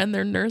housekeeper and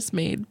their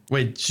nursemaid.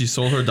 Wait, she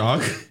sold her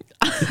dog?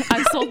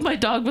 I sold my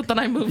dog, but then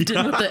I moved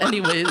in with it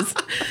anyways.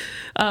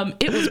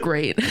 It was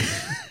great.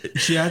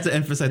 She had to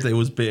emphasize that it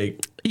was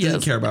big. Yes.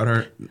 Didn't care about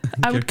her.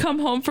 I would come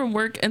home from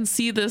work and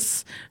see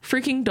this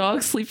freaking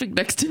dog sleeping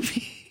next to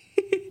me.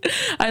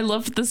 I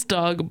loved this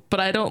dog, but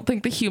I don't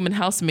think the human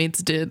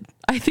housemates did.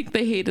 I think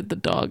they hated the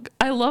dog.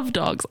 I love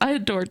dogs. I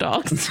adore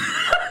dogs.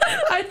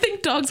 I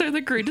think dogs are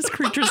the greatest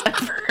creatures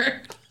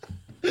ever.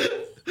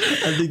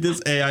 I think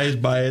this AI is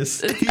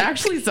biased. It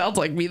actually sounds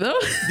like me, though.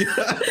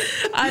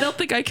 I don't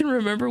think I can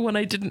remember when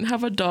I didn't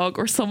have a dog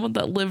or someone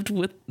that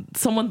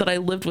I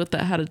lived with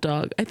that had a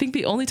dog. I think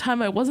the only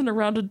time I wasn't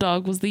around a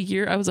dog was the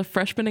year I was a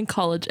freshman in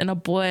college and a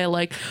boy I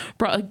liked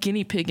brought a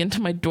guinea pig into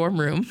my dorm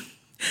room.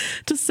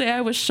 To say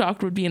I was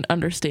shocked would be an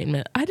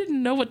understatement. I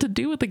didn't know what to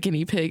do with a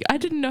guinea pig. I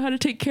didn't know how to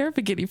take care of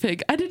a guinea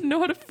pig. I didn't know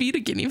how to feed a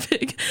guinea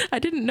pig. I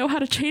didn't know how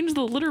to change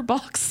the litter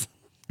box.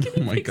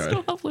 Oh my God.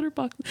 Still have litter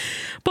boxes.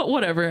 But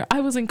whatever.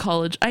 I was in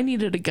college. I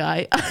needed a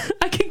guy.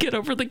 I could get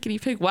over the guinea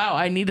pig. Wow,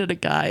 I needed a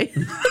guy.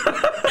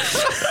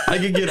 I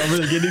could get over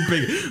the guinea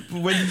pig.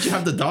 When did you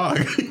have the dog?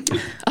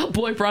 A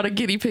boy brought a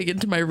guinea pig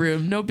into my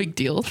room. No big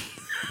deal.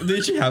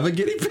 Did she have a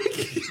guinea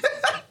pig?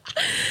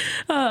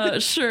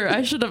 Sure,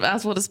 I should have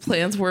asked what his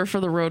plans were for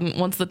the rodent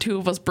once the two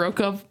of us broke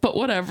up, but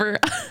whatever.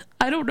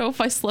 I don't know if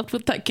I slept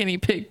with that guinea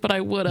pig, but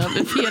I would have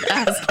if he had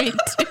asked me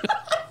to.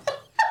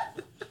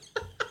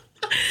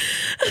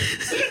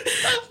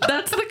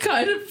 That's the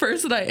kind of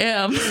person I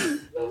am.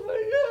 Oh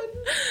my God.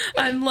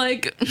 I'm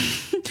like,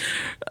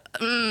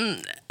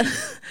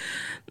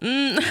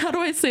 how do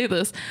I say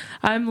this?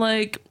 I'm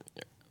like,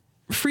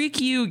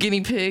 freak you,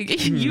 guinea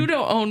pig. You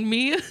don't own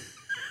me.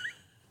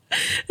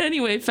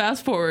 Anyway,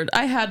 fast forward.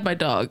 I had my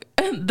dog,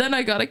 and then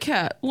I got a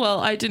cat. Well,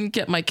 I didn't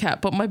get my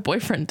cat, but my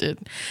boyfriend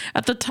did.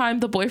 At the time,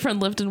 the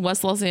boyfriend lived in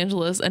West Los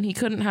Angeles, and he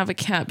couldn't have a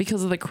cat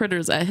because of the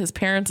critters at his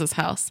parents'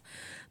 house.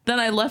 Then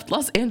I left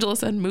Los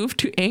Angeles and moved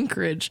to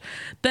Anchorage.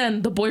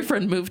 Then the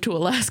boyfriend moved to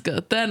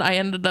Alaska. Then I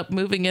ended up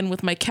moving in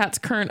with my cat's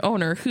current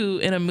owner, who,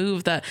 in a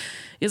move that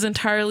is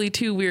entirely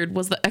too weird,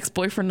 was the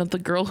ex-boyfriend of the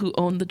girl who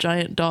owned the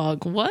giant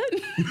dog. What?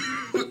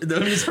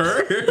 That was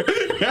her?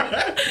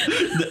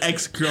 The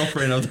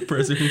ex-girlfriend of the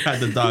person who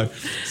had the dog.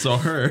 So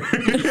her.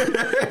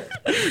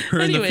 Her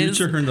in the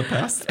future, her in the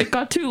past. It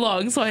got too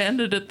long, so I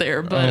ended it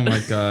there. But oh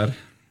my God.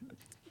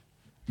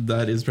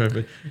 That is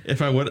perfect.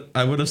 If I would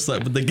have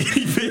slept with the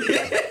guinea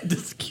pig.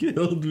 Just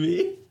killed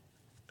me.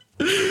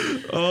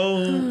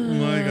 Oh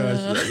my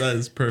gosh, that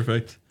is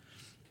perfect.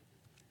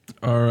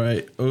 All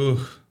right.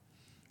 Oh,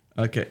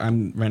 okay.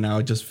 I'm right now.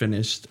 I just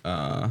finished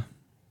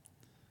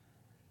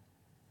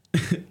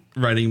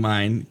writing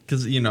mine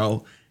because we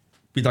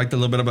talked a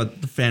little bit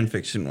about the fan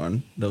fiction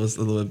one that was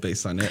a little bit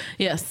based on it.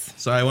 Yes.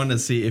 So I wanted to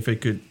see if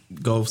it could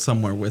go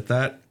somewhere with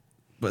that,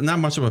 but not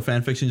much of a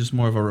fan fiction, just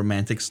more of a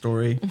romantic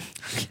story.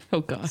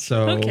 Oh gosh.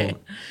 So okay,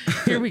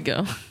 here we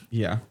go.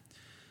 Yeah.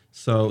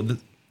 So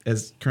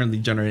is currently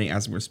generating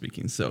as we're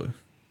speaking. So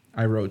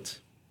I wrote,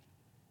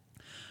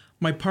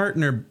 my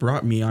partner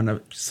brought me on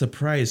a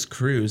surprise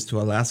cruise to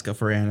Alaska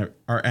for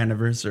our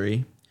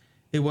anniversary.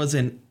 It was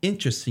an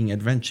interesting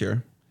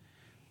adventure.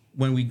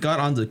 When we got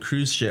on the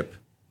cruise ship,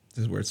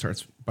 this is where it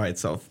starts by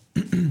itself,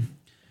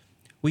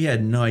 we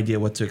had no idea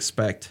what to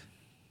expect.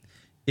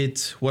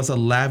 It was a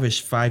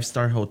lavish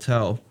 5-star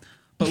hotel,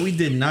 but we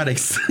did not A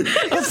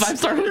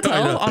 5-star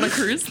hotel on a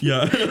cruise?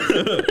 Yeah.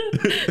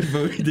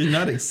 But we did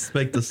not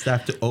expect the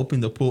staff to open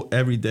the pool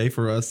every day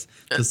for us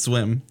to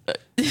swim.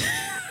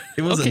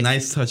 It was a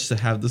nice touch to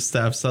have the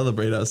staff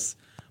celebrate us,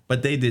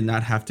 but they did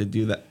not have to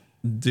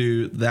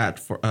do that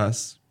for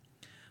us.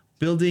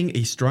 Building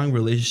a strong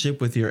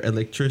relationship with your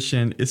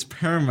electrician is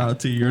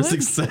paramount to your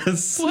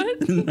success.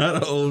 What?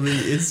 Not only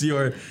is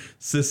your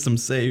system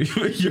safe,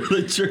 but your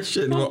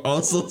electrician will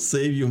also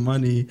save you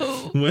money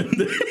when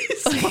they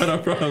spot a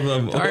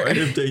problem or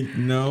if they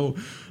know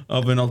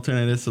of an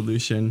alternative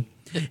solution.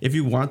 If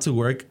you want to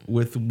work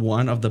with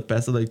one of the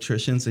best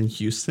electricians in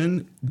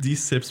Houston,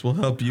 these tips will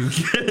help you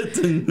get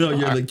to know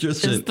your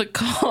electrician.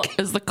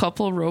 Is the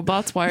couple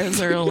robots? Why is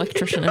there an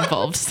electrician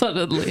involved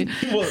suddenly?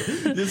 Well,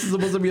 this is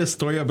supposed to be a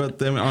story about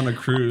them on a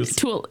cruise.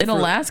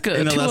 Alaska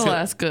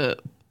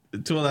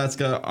To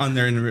Alaska on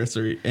their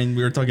anniversary. And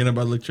we were talking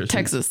about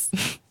electricians.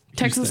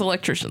 Texas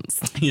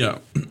electricians. Yeah.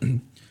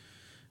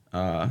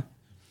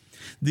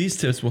 These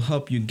tips will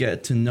help you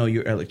get to know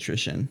your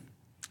electrician.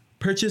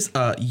 Purchase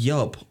a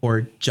Yelp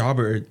or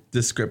Jobber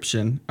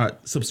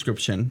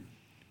subscription.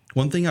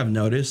 One thing I've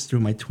noticed through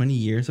my 20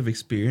 years of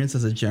experience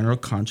as a general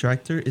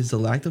contractor is the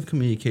lack of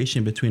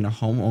communication between a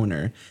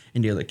homeowner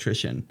and the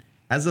electrician.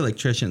 As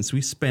electricians,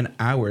 we spend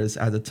hours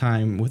at a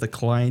time with a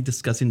client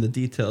discussing the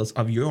details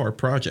of your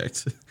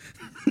project.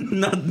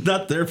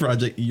 not their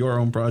project, your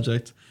own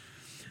project.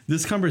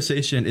 This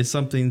conversation is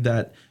something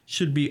that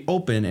should be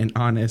open and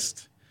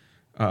honest.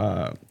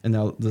 And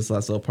now this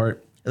last little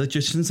part.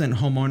 Electricians and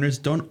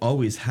homeowners don't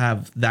always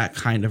have that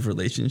kind of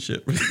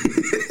relationship.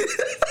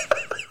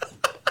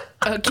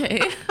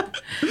 Okay.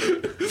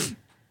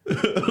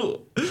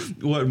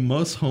 What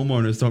most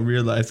homeowners don't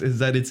realize is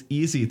that it's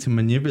easy to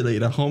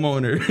manipulate a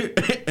homeowner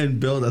and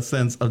build a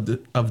sense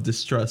of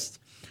distrust.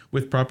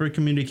 With proper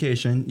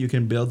communication, you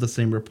can build the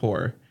same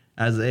rapport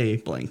as a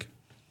blank.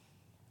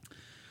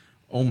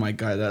 Oh my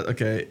God.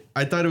 Okay.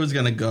 I thought it was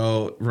going to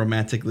go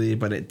romantically,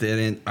 but it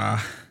didn't.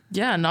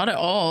 Yeah, not at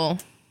all.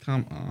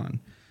 Come on.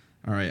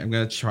 All right. I'm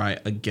going to try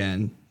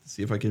again.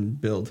 See if I can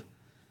build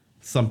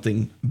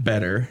something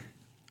better.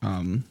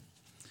 I'm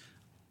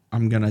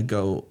going to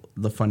go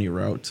the funny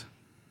route.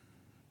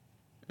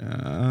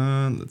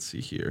 Let's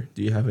see here.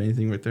 Do you have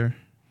anything right there?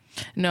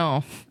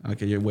 No.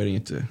 Okay. You're waiting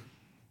it to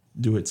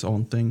do its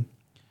own thing.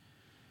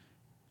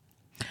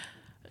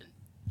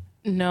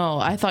 No,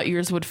 I thought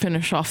yours would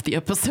finish off the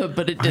episode,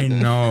 but it didn't.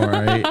 I know,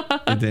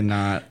 right? It did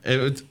not.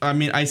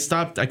 I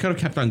stopped. I could have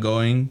kept on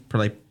going for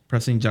like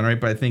pressing generate,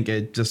 but I think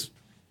it just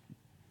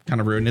kind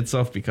of ruined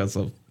itself because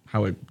of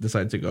how it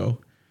decided to go.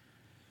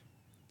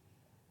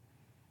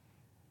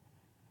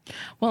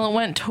 Well, it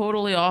went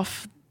totally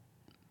off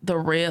the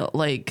rail,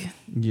 like.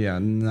 Yeah,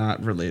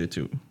 not related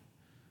to.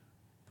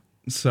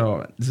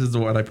 So this is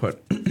what I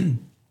put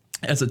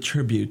as a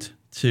tribute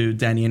to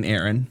Danny and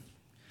Aaron.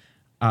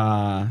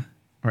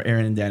 Or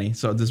Aaron and Danny.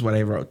 So this is what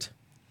I wrote.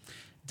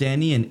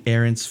 Danny and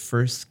Aaron's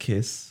first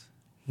kiss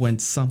went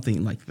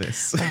something like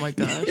this. Oh my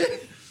gosh.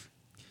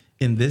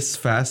 This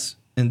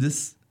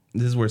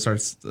is where it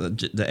starts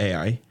the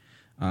AI.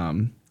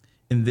 In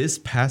this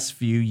past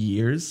few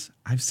years,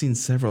 I've seen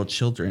several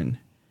children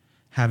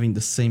having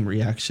the same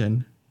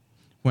reaction.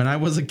 When I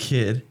was a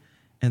kid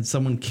and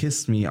someone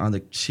kissed me on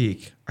the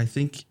cheek, I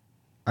think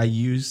I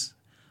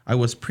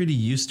was pretty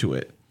used to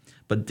it.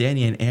 But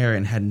Danny and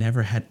Aaron had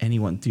never had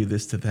anyone do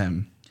this to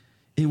them.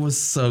 It was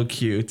so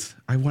cute.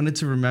 I wanted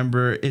to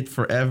remember it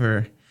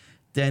forever.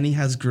 Danny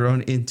has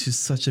grown into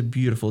such a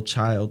beautiful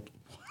child.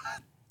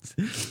 What?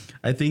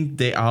 I think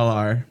they all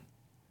are.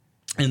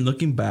 And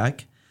looking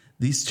back,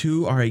 these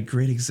two are a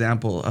great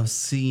example of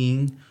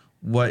seeing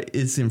what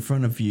is in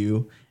front of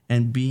you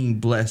and being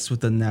blessed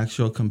with the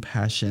natural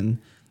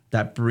compassion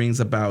that brings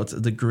about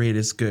the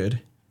greatest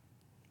good.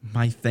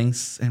 My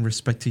thanks and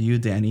respect to you,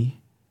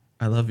 Danny.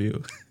 I love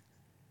you.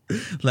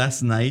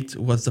 Last night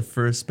was the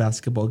first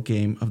basketball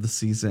game of the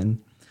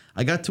season.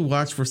 I got to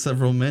watch for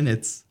several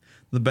minutes.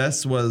 The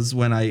best was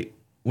when I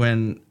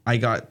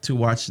got to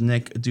watch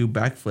Nick do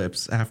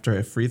backflips after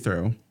a free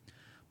throw.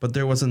 But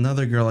there was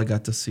another girl I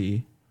got to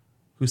see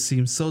who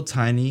seemed so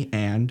tiny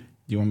and... Do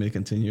you want me to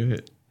continue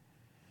it?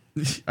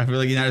 I feel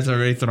like you're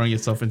already throwing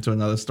yourself into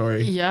another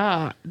story.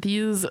 Yeah,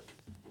 this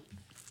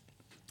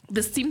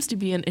seems to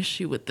be an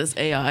issue with this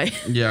AI.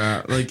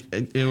 Yeah, like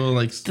it will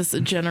like... This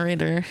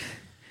generator.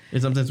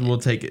 It sometimes will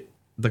take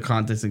the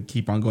context and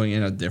keep on going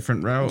in a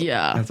different route.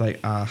 Yeah. And it's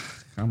like,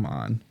 come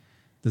on.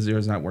 Does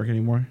yours not work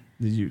anymore?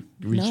 Did you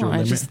reach your limit?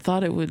 No, I just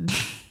thought it would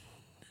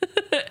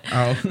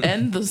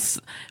end this.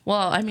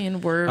 Well, I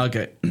mean, we're...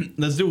 Okay,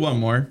 let's do one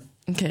more.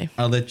 Okay.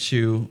 I'll let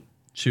you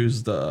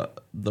choose the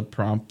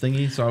prompt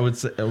thingy. So I would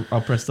say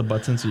I'll press the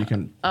button so you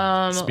can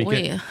speak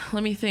it.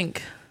 Let me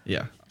think.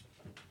 Yeah.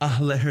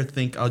 I'll let her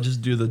think. I'll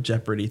just do the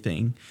Jeopardy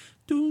thing.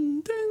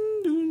 Dun,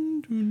 dun,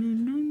 dun,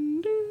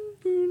 dun, dun,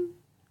 dun, dun,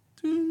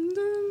 dun, dun,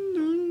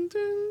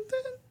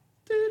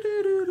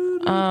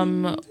 dun,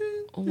 dun,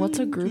 what's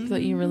a group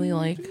that you really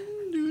like?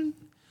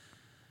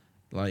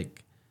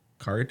 Like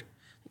Card?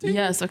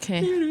 Yes,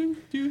 okay.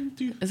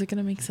 Is it going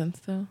to make sense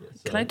though?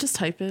 Can I just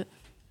type it?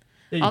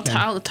 Yeah, I'll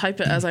type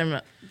it as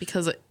I'm,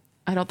 because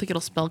I don't think it'll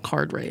spell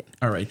card right.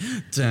 All right.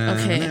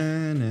 Okay.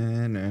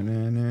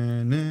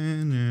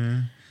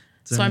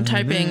 So I'm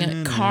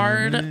typing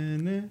Card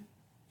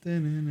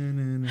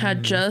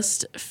had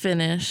just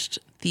finished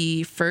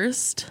the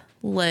first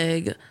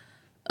leg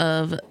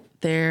of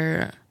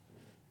their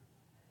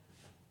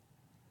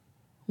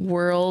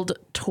world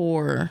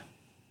tour.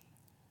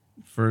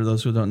 For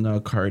those who don't know,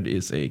 Card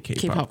is a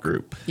K-pop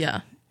group.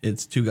 Yeah.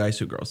 It's 2 guys,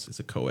 2 girls. It's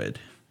a co-ed.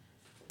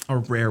 A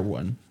rare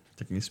one,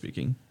 technically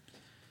speaking.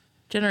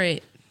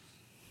 Generate.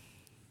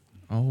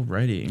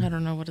 Alrighty. I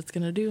don't know what it's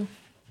going to do.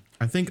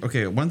 I think,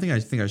 okay, one thing I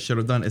think I should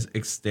have done is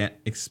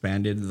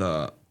expanded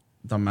the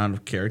amount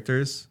of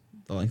characters,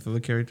 the length of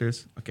the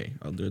characters. Okay,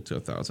 I'll do it to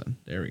 1,000.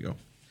 There we go.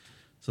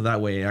 So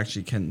that way it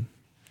actually can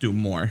do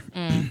more.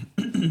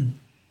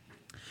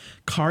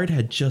 Card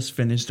had just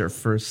finished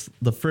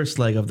the first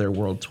leg of their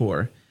world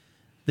tour.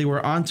 They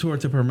were on tour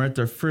to promote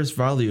their first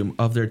volume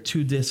of their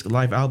 2-disc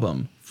live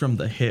album, From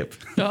the Hip.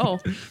 Oh.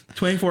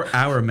 24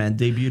 Hour Man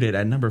debuted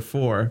at number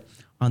 4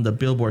 on the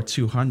Billboard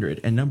 200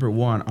 and number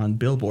 1 on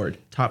Billboard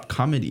Top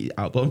Comedy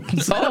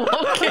Albums. Oh,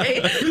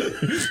 okay.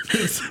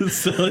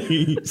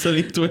 selling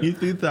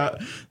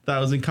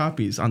 23,000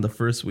 copies on the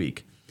first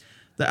week.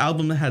 The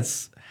album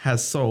has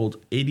sold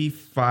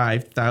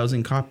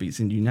 85,000 copies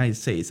in the United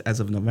States as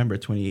of November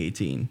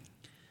 2018.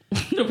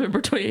 November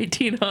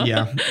 2018, huh?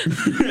 Yeah.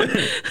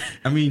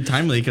 I mean,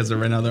 timely because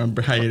right now they're on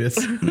hiatus.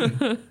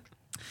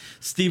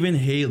 Stephen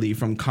Haley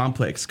from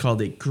Complex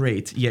called it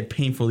great, yet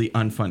painfully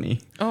unfunny.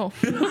 Oh.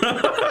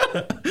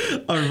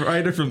 A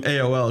writer from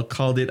AOL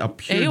called it a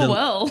pure...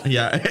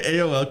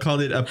 AOL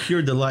called it a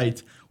pure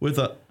delight with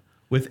a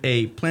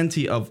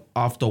plenty of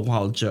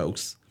off-the-wall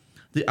jokes.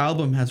 The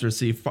album has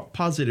received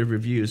positive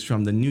reviews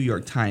from the New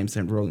York Times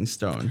and Rolling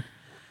Stone.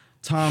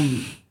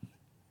 Tom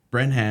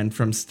Brennan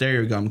from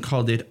Stereogum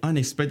called it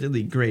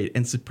unexpectedly great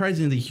and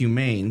surprisingly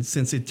humane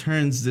since it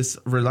turns this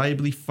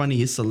reliably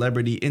funny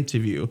celebrity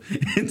interview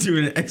into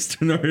an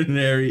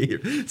extraordinary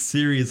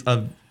series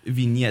of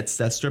vignettes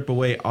that strip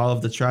away all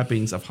of the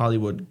trappings of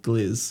Hollywood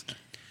glitz.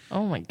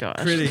 Oh my gosh.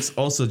 Critics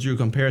also drew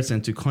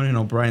comparison to Conan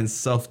O'Brien's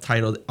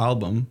self-titled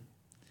album.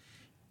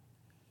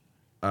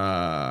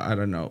 I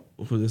don't know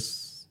who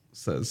this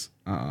says,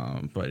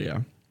 but yeah.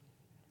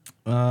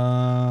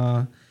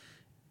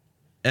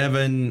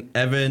 Evan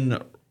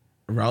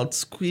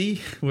Rautsky,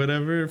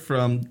 whatever,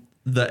 from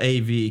the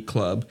AV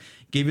Club,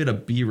 gave it a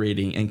B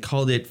rating and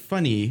called it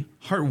funny,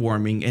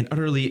 heartwarming, and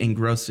utterly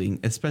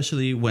engrossing,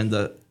 especially when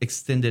the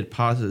extended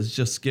pauses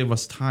just give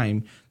us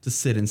time to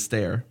sit and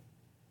stare.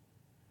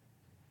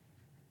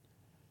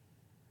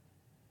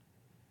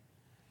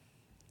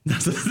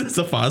 That's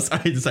a pause I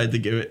decided to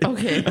give it.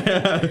 Okay.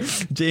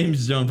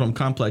 James Jones from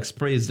Complex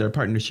praised their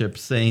partnership,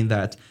 saying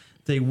that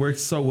they work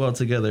so well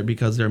together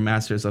because they're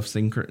masters of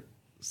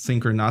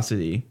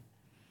synchronicity.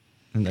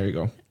 And there you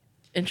go.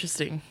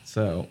 Interesting.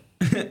 So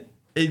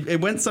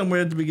it went somewhere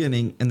at the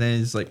beginning, and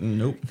then it's like,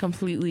 nope.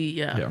 Completely,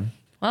 yeah.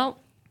 Well,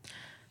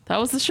 that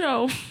was the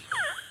show.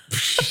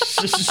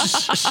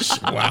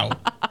 Wow.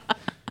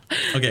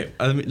 Okay,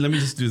 let me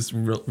just do this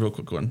real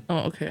quick one. Oh,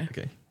 okay.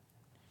 Okay.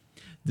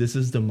 This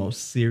is the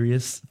most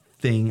serious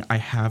thing I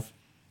have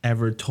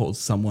ever told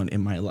someone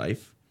in my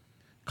life,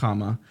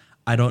 comma,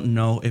 I don't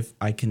know if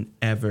I can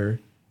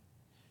ever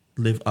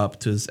live up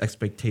to his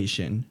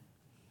expectation,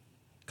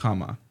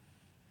 comma.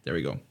 There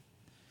we go.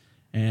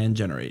 And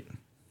generate.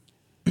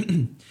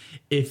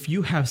 If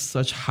you have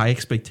such high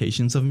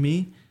expectations of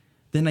me,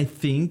 then I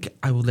think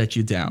I will let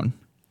you down.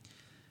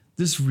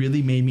 this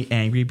really made me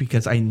angry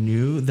because I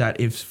knew that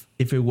if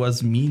it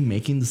was me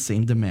making the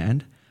same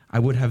demand, I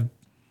would have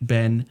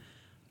been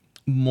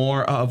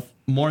more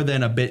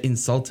than a bit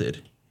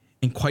insulted.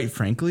 And quite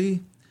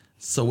frankly,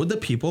 so would the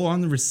people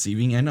on the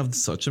receiving end of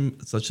such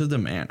a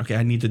demand. Okay,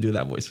 I need to do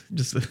that voice.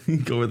 Just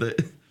go with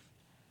it.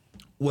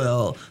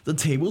 Well, the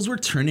tables were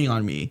turning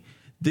on me.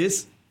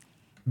 This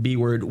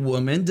B-word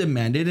woman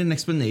demanded an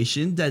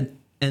explanation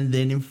and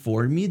then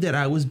informed me that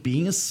I was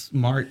being a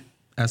smart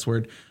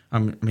S-word.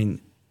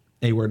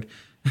 A-word.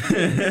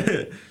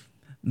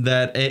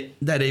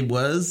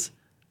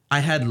 I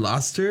had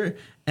lost her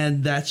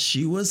and that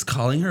she was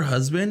calling her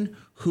husband,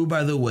 who,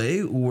 by the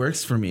way,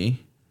 works for me.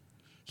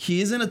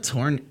 He is an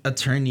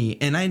attorney,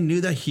 and I knew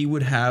that he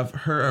would have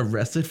her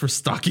arrested for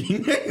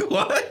stalking.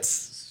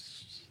 What?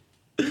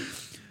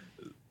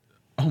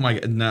 Oh my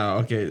God, no,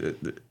 okay.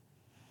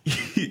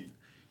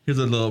 Here's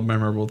a little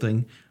memorable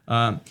thing.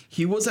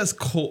 He was as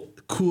cool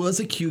as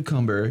a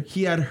cucumber.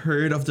 He had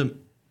heard of the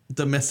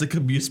domestic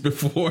abuse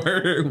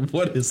before.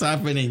 What is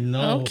happening?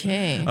 No.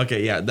 Okay.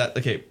 Okay, yeah,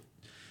 okay.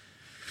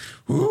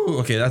 Ooh,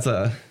 okay, that's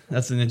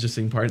an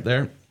interesting part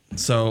there.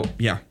 So,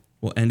 yeah,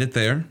 we'll end it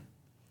there.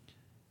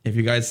 If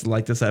you guys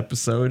like this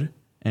episode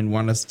and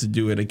want us to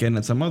do it again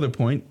at some other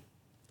point,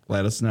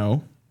 let us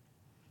know.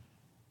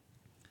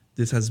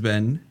 This has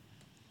been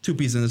Two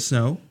Peas in the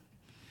Snow.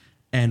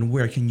 And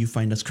where can you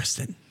find us,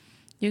 Kristen?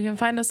 You can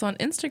find us on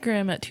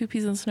Instagram at 2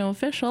 Peas in Snow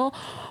Official,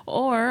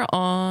 or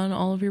on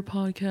all of your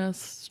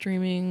podcasts,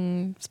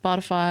 streaming,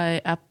 Spotify,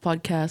 Apple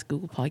Podcasts,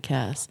 Google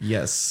Podcasts.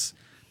 Yes.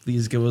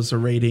 Please give us a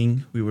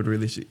rating. We would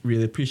really,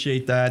 really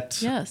appreciate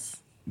that. Yes.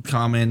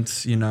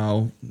 Comment,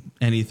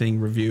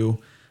 anything, review.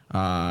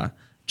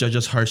 Judge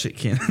us harsh. It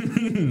can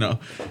no.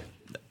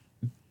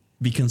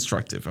 Be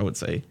constructive, I would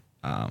say.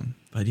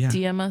 But yeah.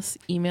 DM us,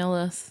 email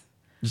us.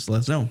 Just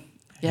let us know.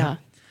 Yeah.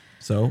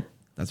 So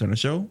that's our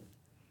show.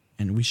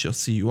 And we shall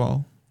see you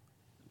all.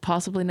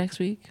 Possibly next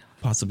week.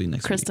 Possibly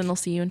next Kristen week. will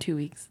see you in 2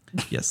 weeks.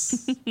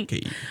 Yes.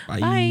 Okay. Bye.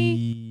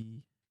 Bye.